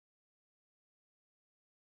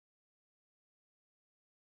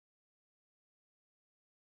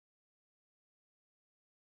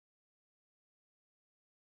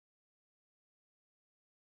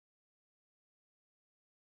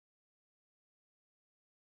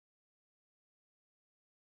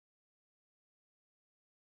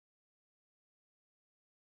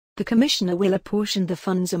 The Commissioner will apportion the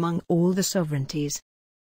funds among all the sovereignties.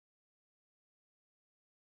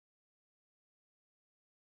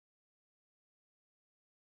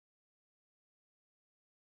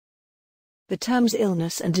 The terms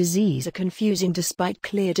illness and disease are confusing despite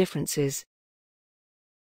clear differences.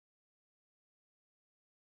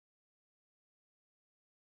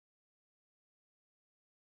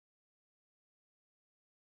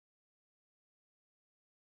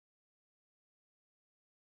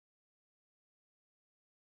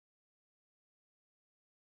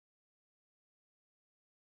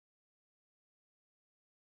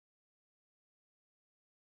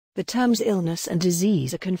 The terms illness and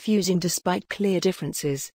disease are confusing despite clear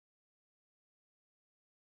differences.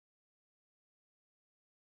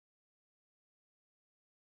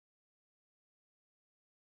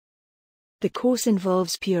 The course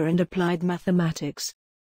involves pure and applied mathematics.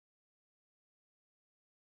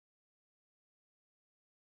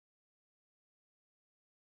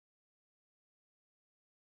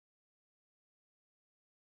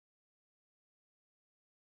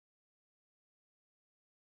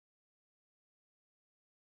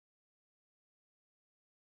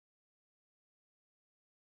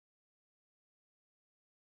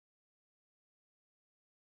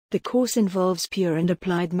 The course involves pure and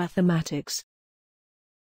applied mathematics.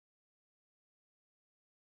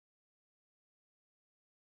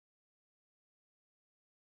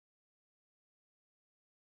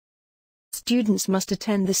 Students must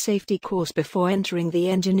attend the safety course before entering the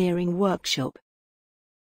engineering workshop.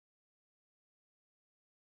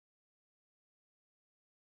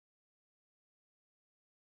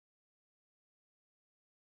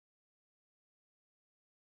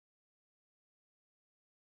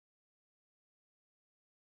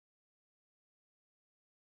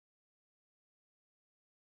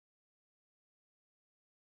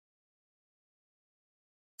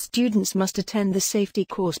 Students must attend the safety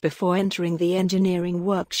course before entering the engineering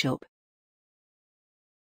workshop.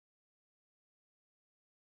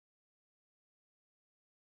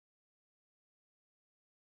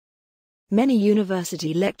 Many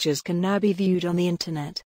university lectures can now be viewed on the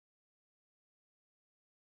internet.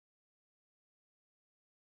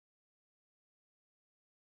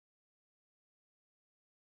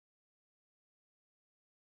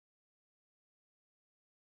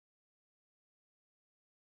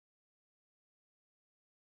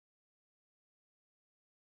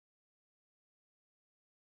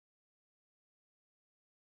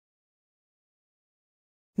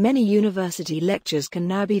 Many university lectures can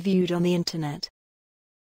now be viewed on the internet.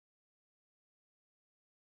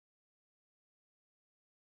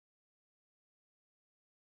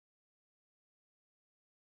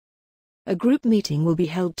 A group meeting will be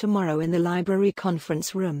held tomorrow in the library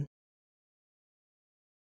conference room.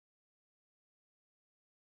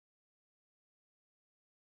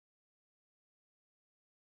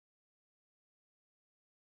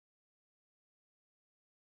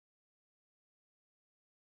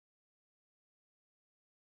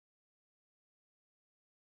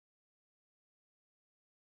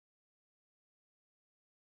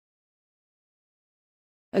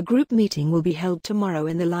 A group meeting will be held tomorrow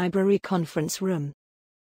in the library conference room.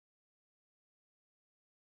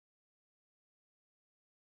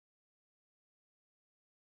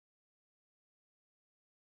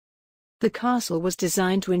 The castle was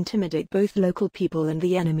designed to intimidate both local people and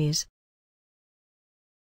the enemies.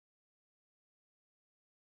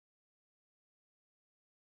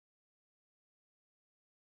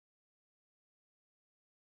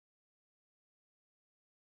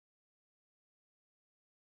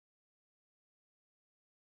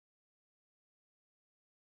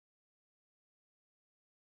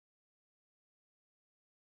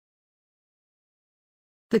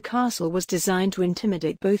 The castle was designed to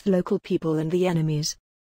intimidate both local people and the enemies.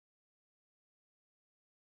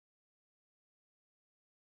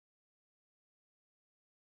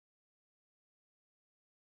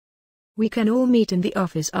 We can all meet in the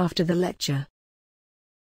office after the lecture.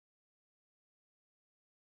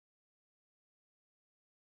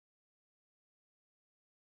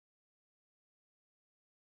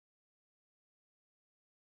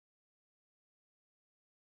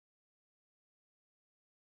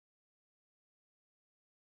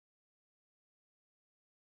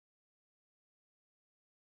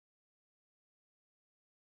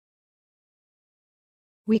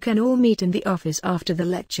 We can all meet in the office after the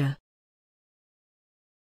lecture.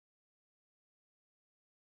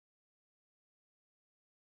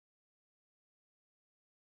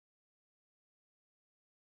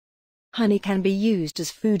 Honey can be used as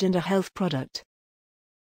food and a health product.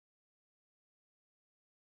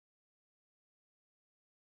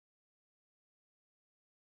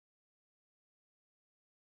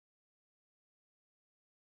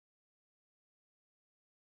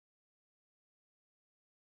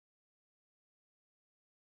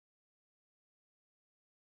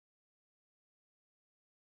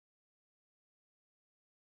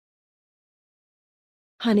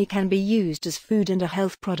 Honey can be used as food and a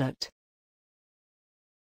health product.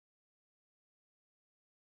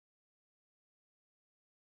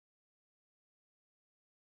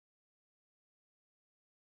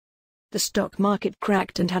 The stock market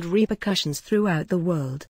cracked and had repercussions throughout the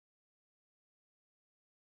world.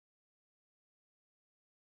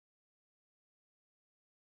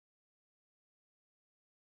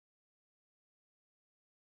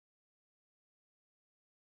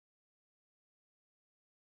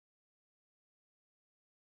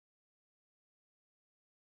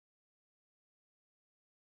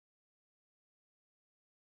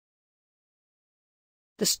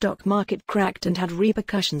 The stock market cracked and had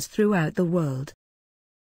repercussions throughout the world.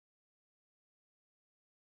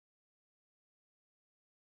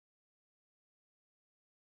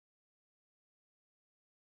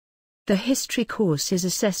 The history course is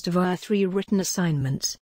assessed via 3 written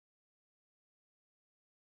assignments.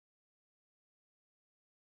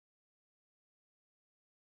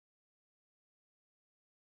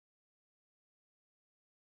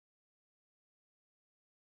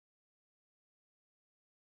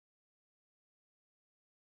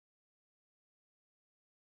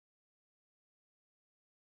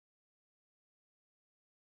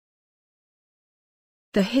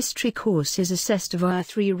 The history course is assessed via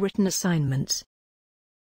 3 written assignments.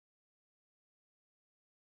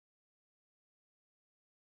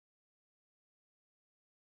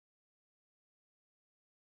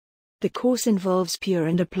 The course involves pure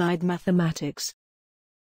and applied mathematics.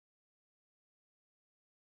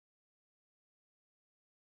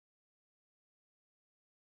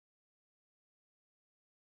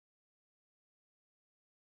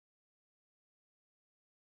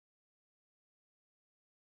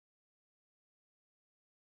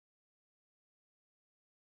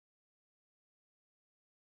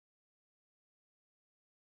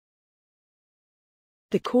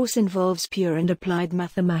 The course involves pure and applied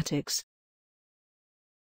mathematics.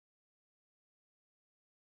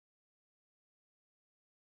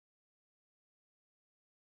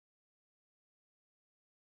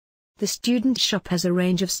 The student shop has a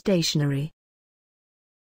range of stationery.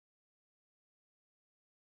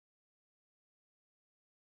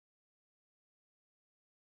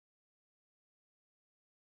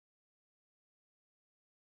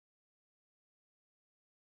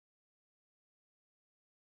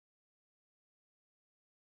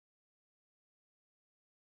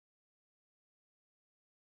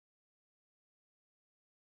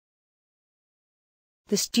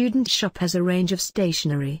 The student shop has a range of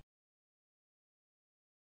stationery.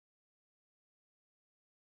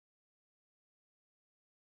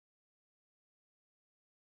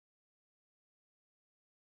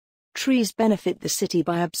 Trees benefit the city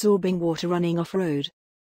by absorbing water running off-road.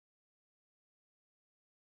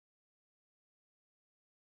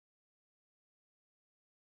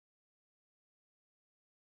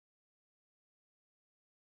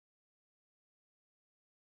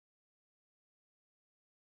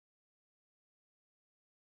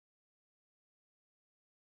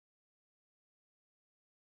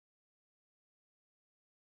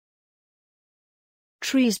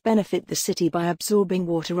 Trees benefit the city by absorbing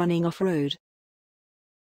water running off-road.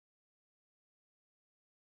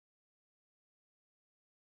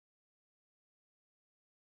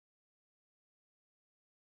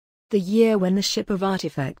 The year when the ship of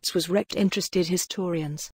artifacts was wrecked interested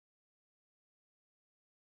historians.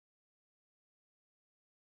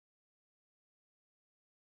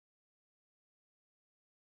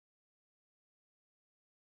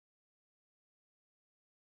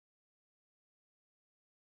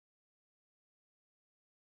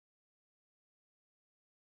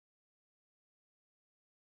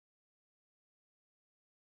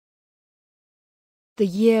 The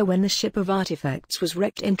year when the ship of artifacts was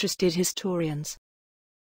wrecked interested historians.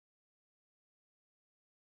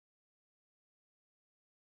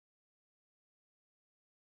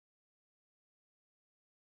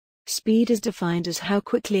 Speed is defined as how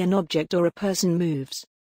quickly an object or a person moves.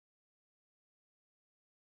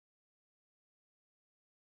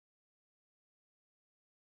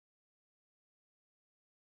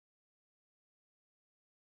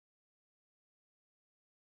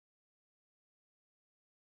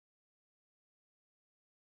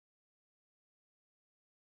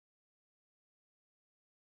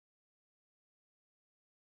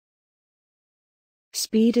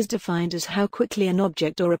 Speed is defined as how quickly an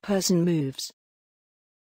object or a person moves.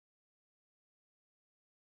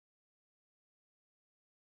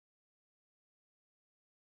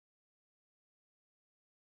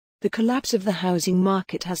 The collapse of the housing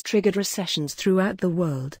market has triggered recessions throughout the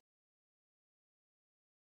world.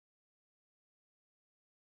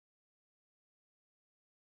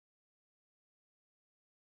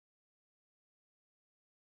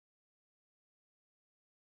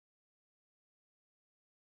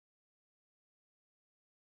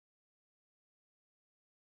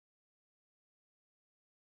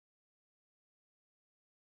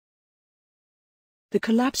 The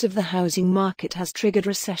collapse of the housing market has triggered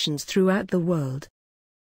recessions throughout the world.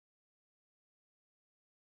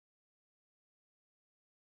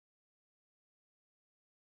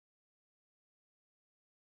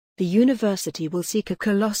 The university will seek a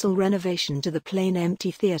colossal renovation to the plain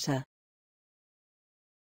empty theatre.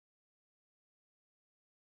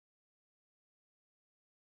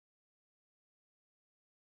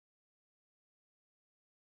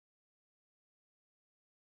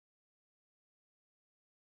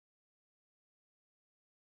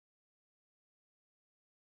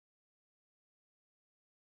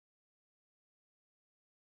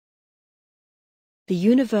 The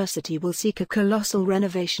university will seek a colossal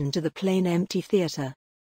renovation to the plain empty theatre.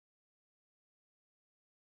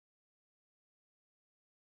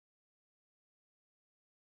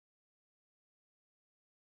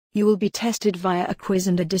 You will be tested via a quiz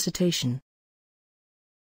and a dissertation.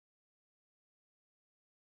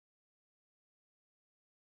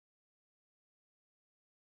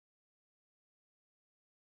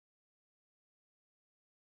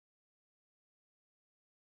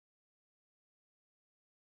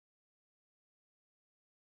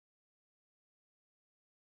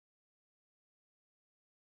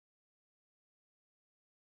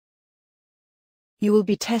 You will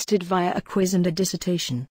be tested via a quiz and a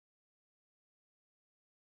dissertation.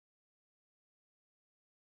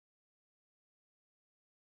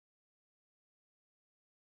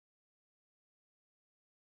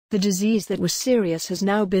 The disease that was serious has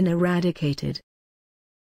now been eradicated.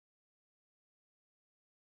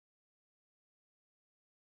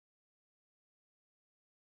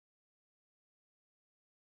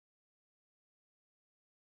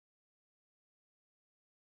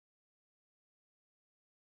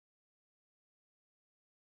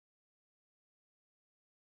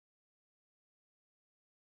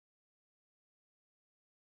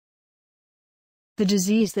 The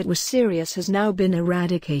disease that was serious has now been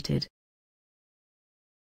eradicated.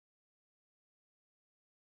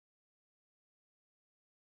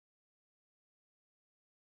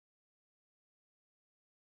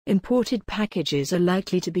 Imported packages are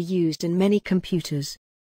likely to be used in many computers.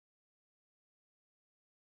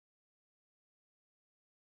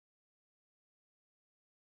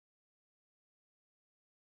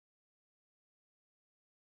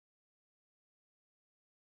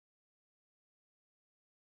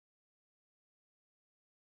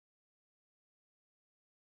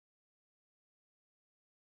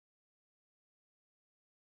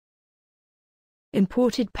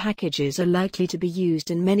 Imported packages are likely to be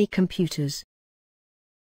used in many computers.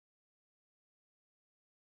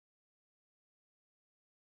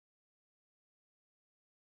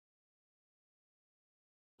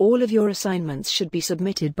 All of your assignments should be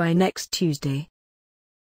submitted by next Tuesday.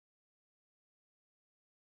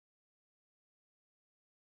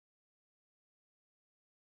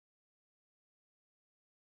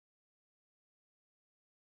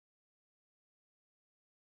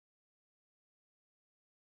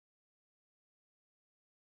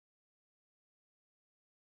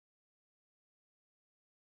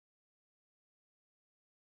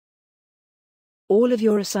 All of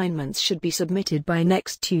your assignments should be submitted by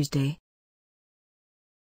next Tuesday.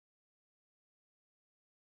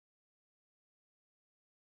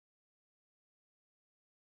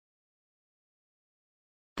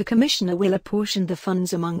 The Commissioner will apportion the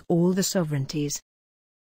funds among all the sovereignties.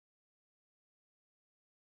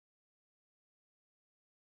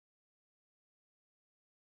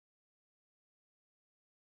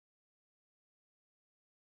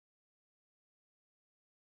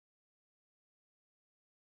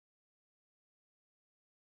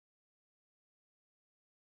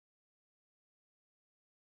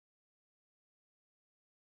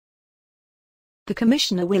 The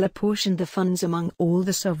Commissioner will apportion the funds among all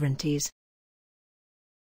the sovereignties.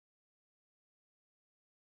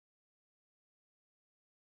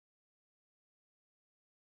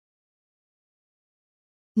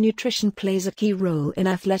 Nutrition plays a key role in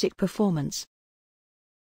athletic performance.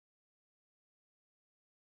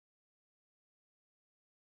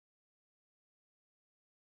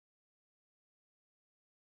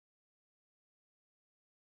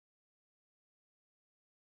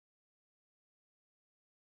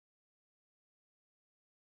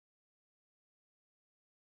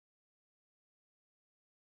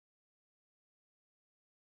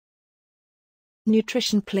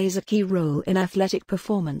 Nutrition plays a key role in athletic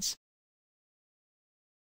performance.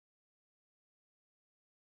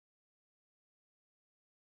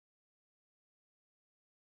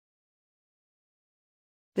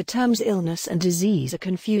 The terms illness and disease are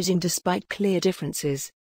confusing despite clear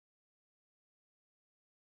differences.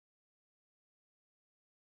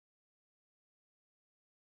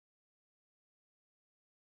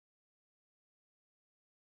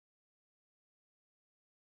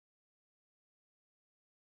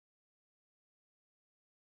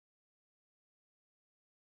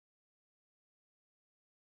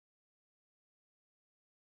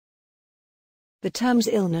 The terms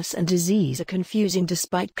illness and disease are confusing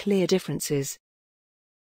despite clear differences.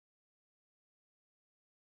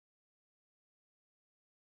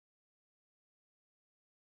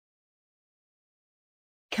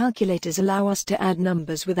 Calculators allow us to add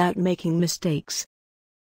numbers without making mistakes.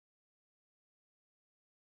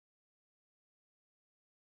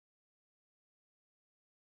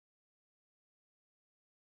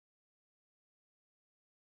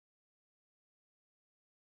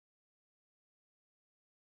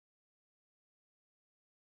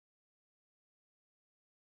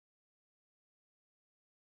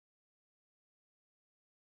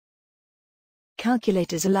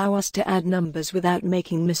 Calculators allow us to add numbers without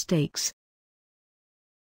making mistakes.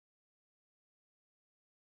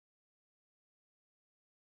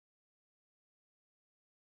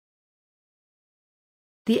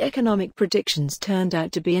 The economic predictions turned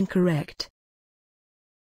out to be incorrect.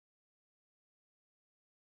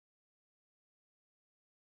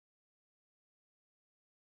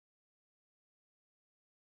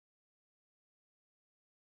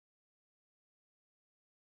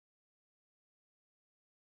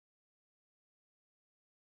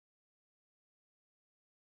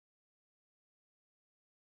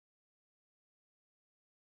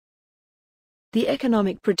 The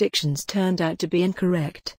economic predictions turned out to be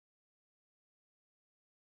incorrect.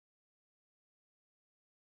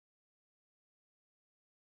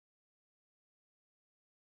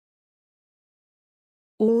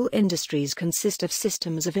 All industries consist of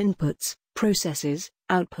systems of inputs, processes,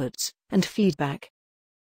 outputs, and feedback.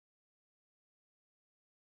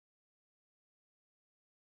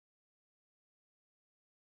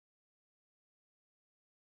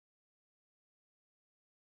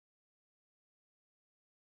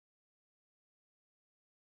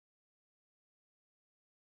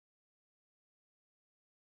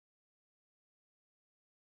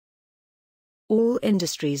 All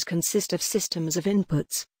industries consist of systems of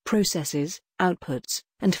inputs, processes, outputs,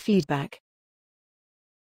 and feedback.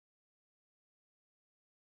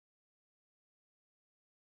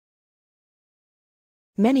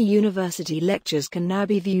 Many university lectures can now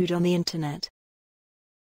be viewed on the internet.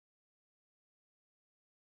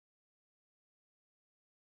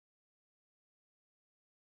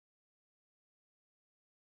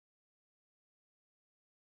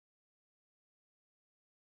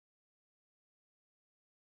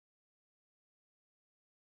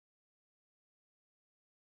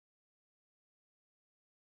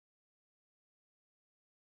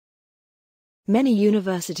 Many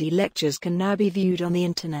university lectures can now be viewed on the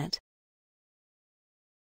internet.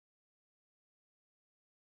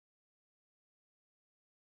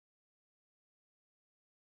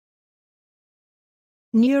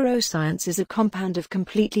 Neuroscience is a compound of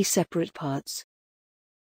completely separate parts.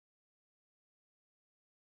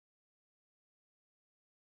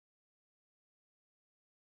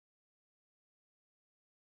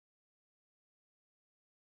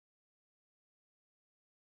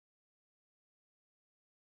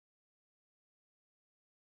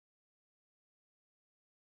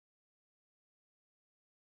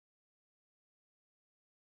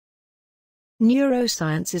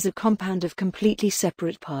 Neuroscience is a compound of completely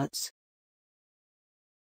separate parts.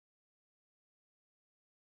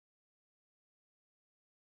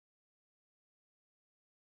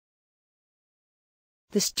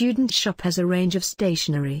 The student shop has a range of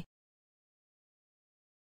stationery.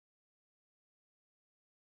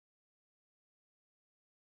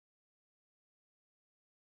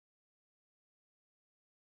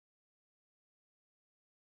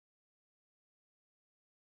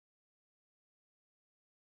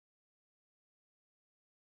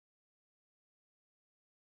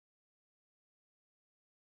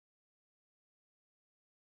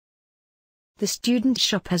 The student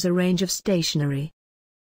shop has a range of stationery.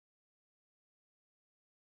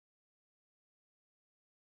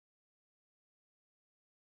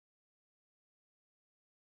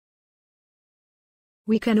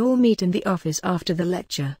 We can all meet in the office after the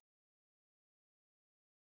lecture.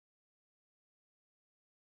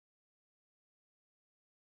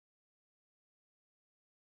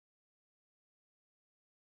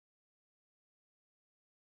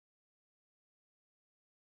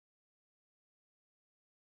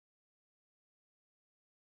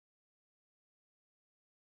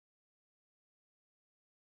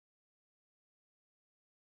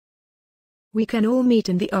 We can all meet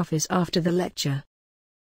in the office after the lecture.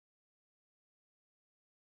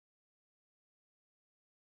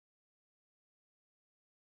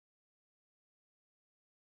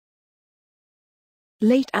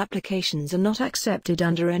 Late applications are not accepted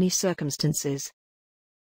under any circumstances.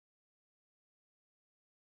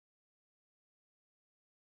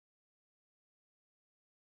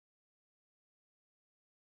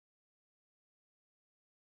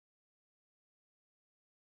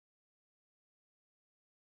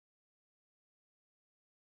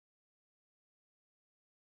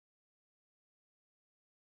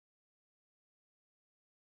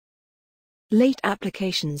 Late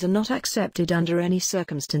applications are not accepted under any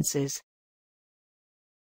circumstances.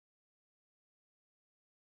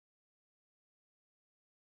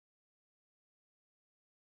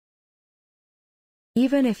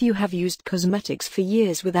 Even if you have used cosmetics for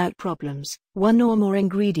years without problems, one or more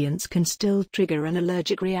ingredients can still trigger an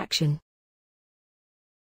allergic reaction.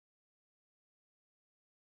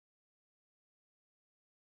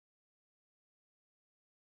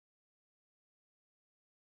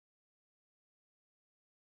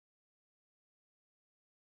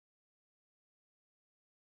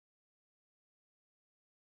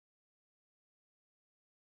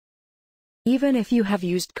 Even if you have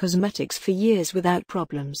used cosmetics for years without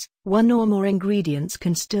problems, one or more ingredients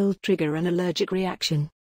can still trigger an allergic reaction.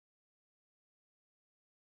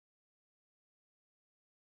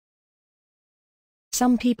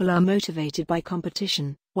 Some people are motivated by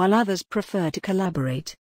competition, while others prefer to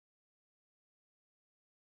collaborate.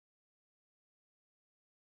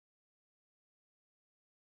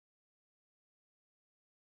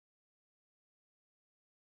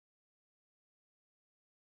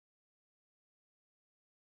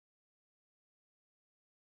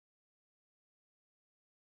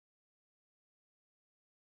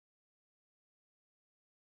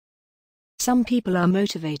 Some people are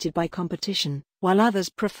motivated by competition, while others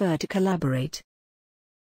prefer to collaborate.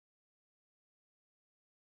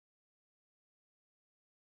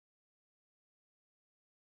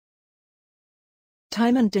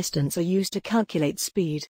 Time and distance are used to calculate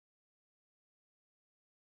speed.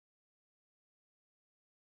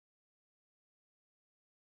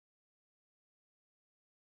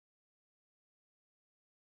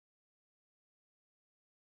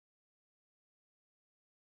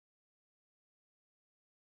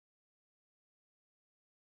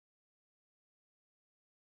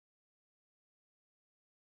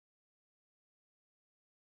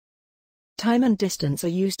 Time and distance are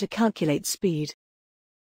used to calculate speed.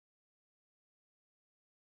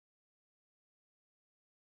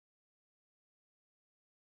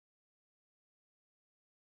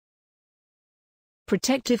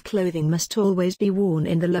 Protective clothing must always be worn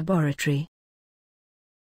in the laboratory.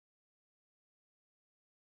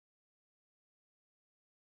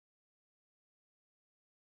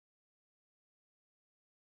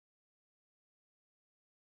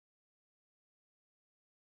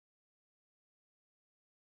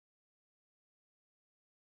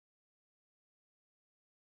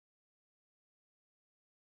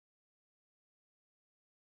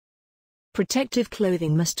 Protective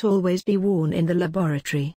clothing must always be worn in the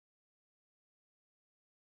laboratory.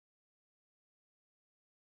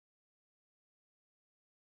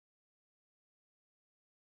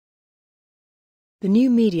 The new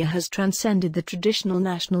media has transcended the traditional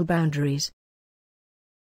national boundaries.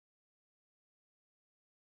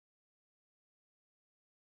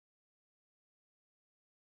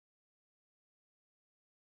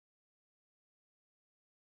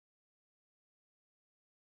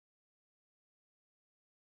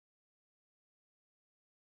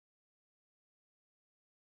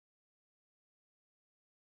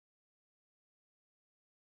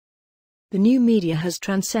 The new media has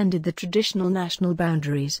transcended the traditional national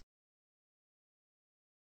boundaries.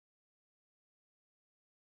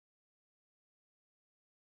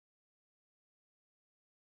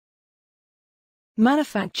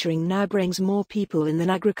 Manufacturing now brings more people in than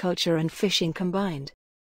agriculture and fishing combined.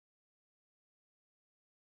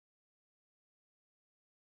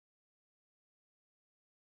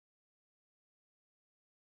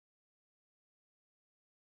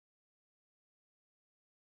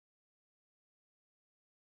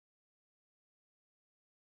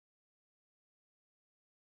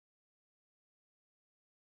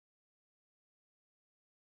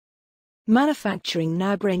 Manufacturing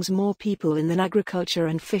now brings more people in than agriculture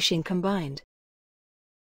and fishing combined.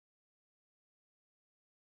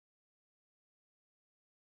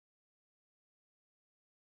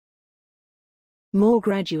 More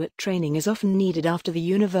graduate training is often needed after the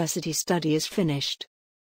university study is finished.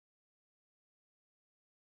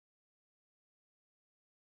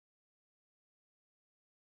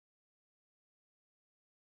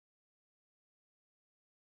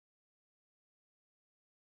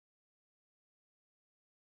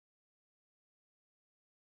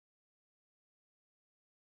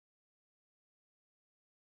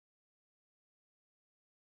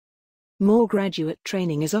 More graduate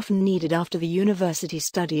training is often needed after the university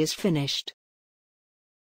study is finished.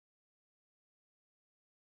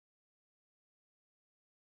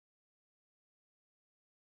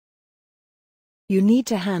 You need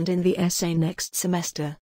to hand in the essay next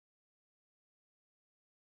semester.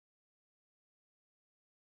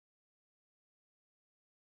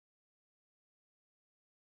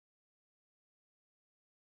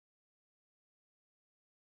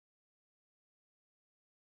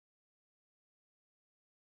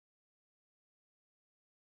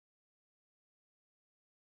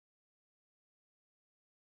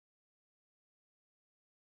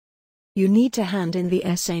 You need to hand in the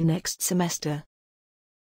essay next semester.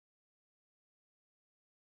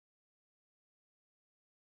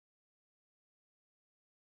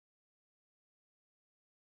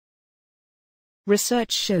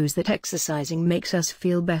 Research shows that exercising makes us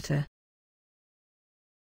feel better.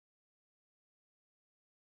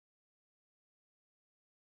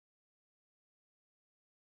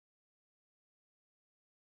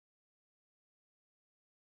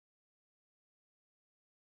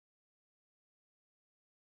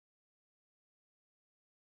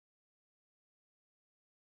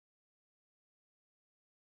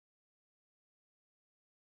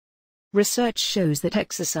 Research shows that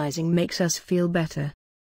exercising makes us feel better.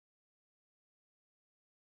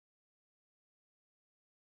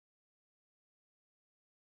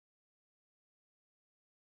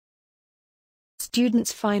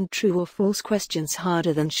 Students find true or false questions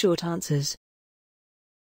harder than short answers.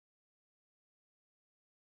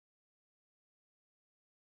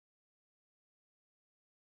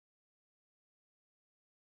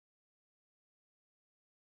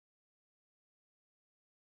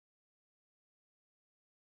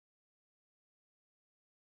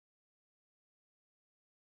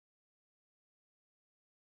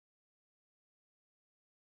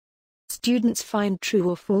 Students find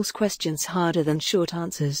true or false questions harder than short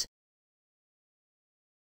answers.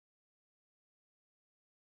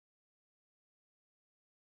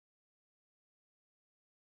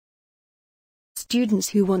 Students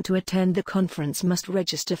who want to attend the conference must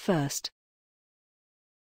register first.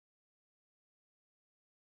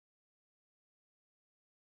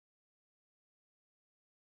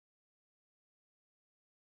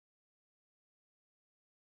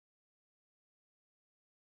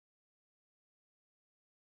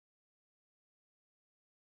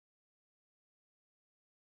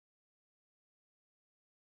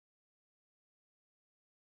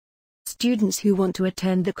 Students who want to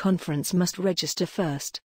attend the conference must register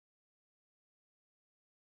first.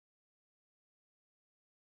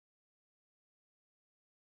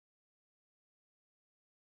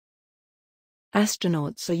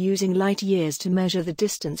 Astronauts are using light years to measure the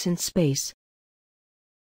distance in space.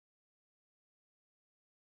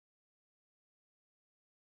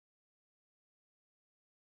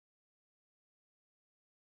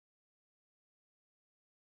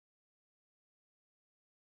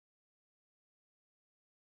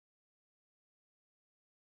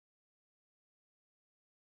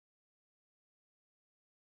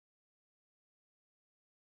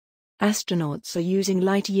 Astronauts are using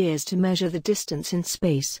light years to measure the distance in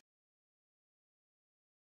space.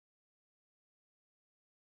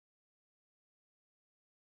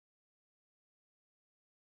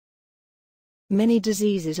 Many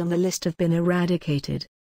diseases on the list have been eradicated.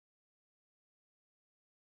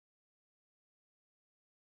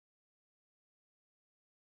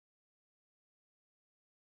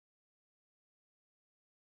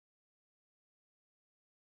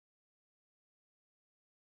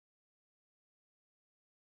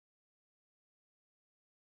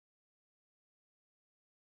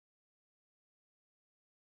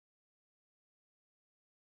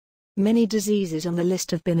 Many diseases on the list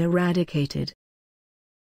have been eradicated.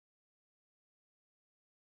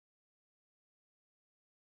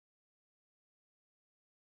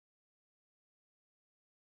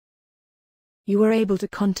 You were able to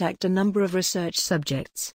contact a number of research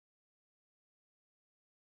subjects.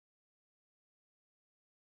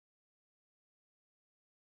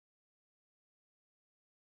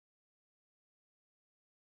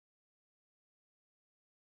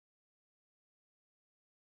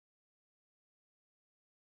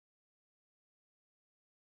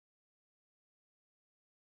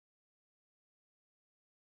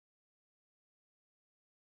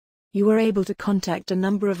 You were able to contact a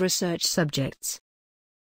number of research subjects.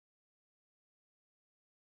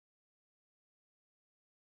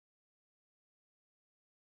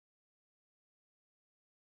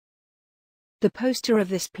 The poster of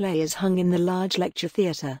this play is hung in the large lecture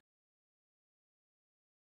theatre.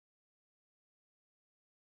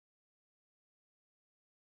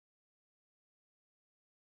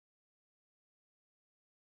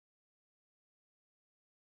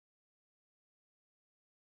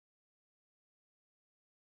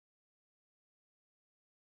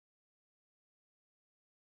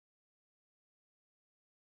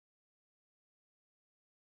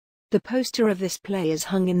 The poster of this play is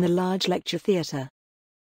hung in the large lecture theatre.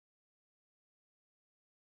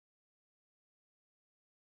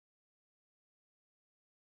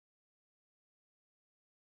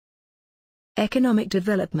 Economic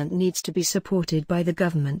development needs to be supported by the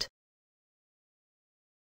government.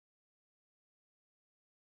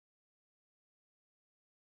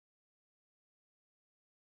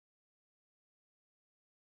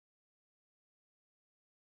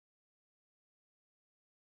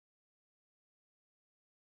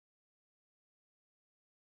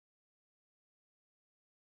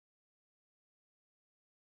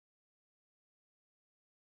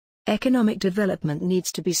 Economic development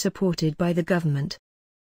needs to be supported by the government.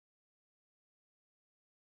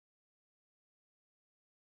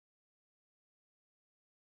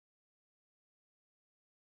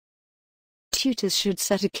 Tutors should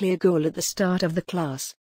set a clear goal at the start of the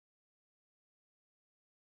class.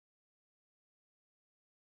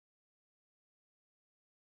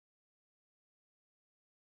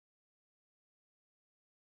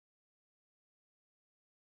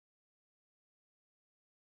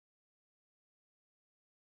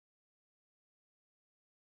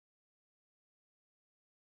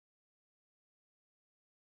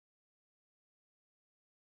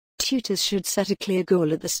 Tutors should set a clear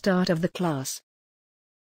goal at the start of the class.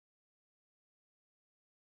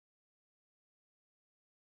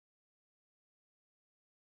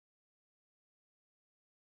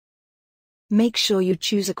 Make sure you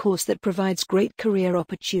choose a course that provides great career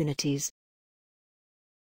opportunities.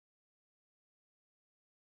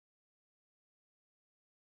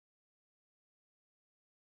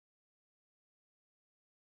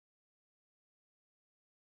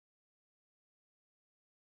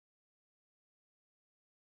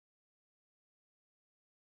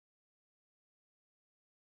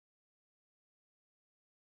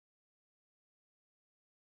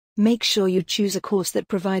 Make sure you choose a course that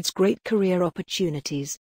provides great career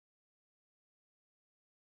opportunities.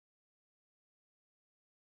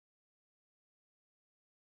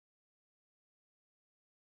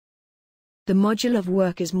 The module of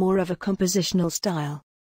work is more of a compositional style.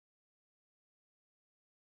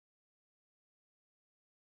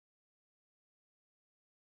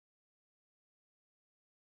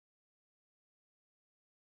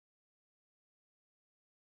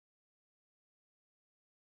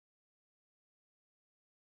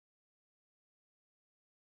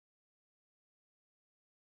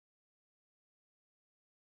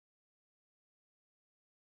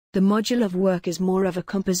 The module of work is more of a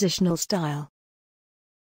compositional style.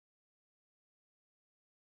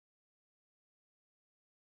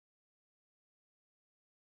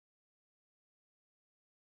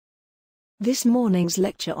 This morning's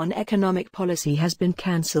lecture on economic policy has been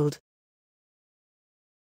cancelled.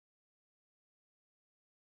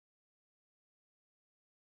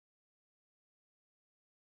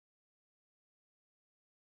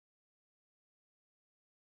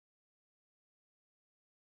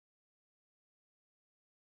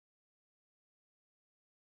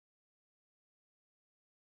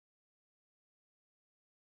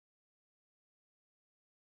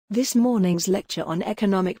 This morning's lecture on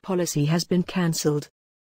economic policy has been cancelled.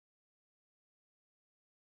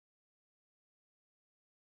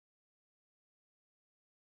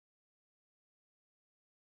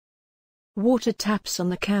 Water taps on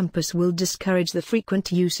the campus will discourage the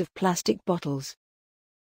frequent use of plastic bottles.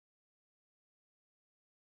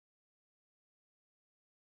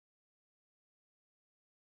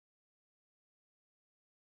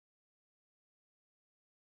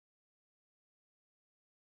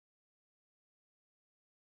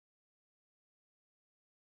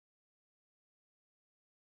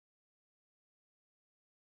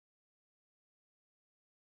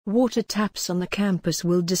 Water taps on the campus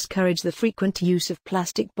will discourage the frequent use of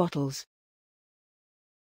plastic bottles.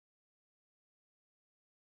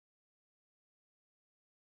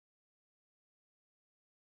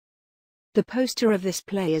 The poster of this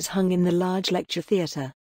play is hung in the large lecture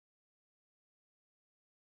theatre.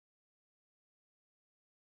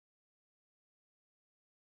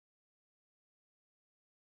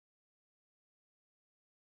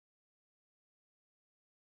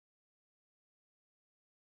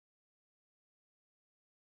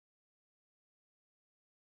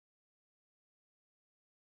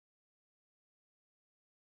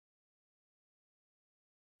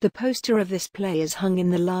 The poster of this play is hung in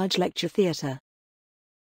the large lecture theatre.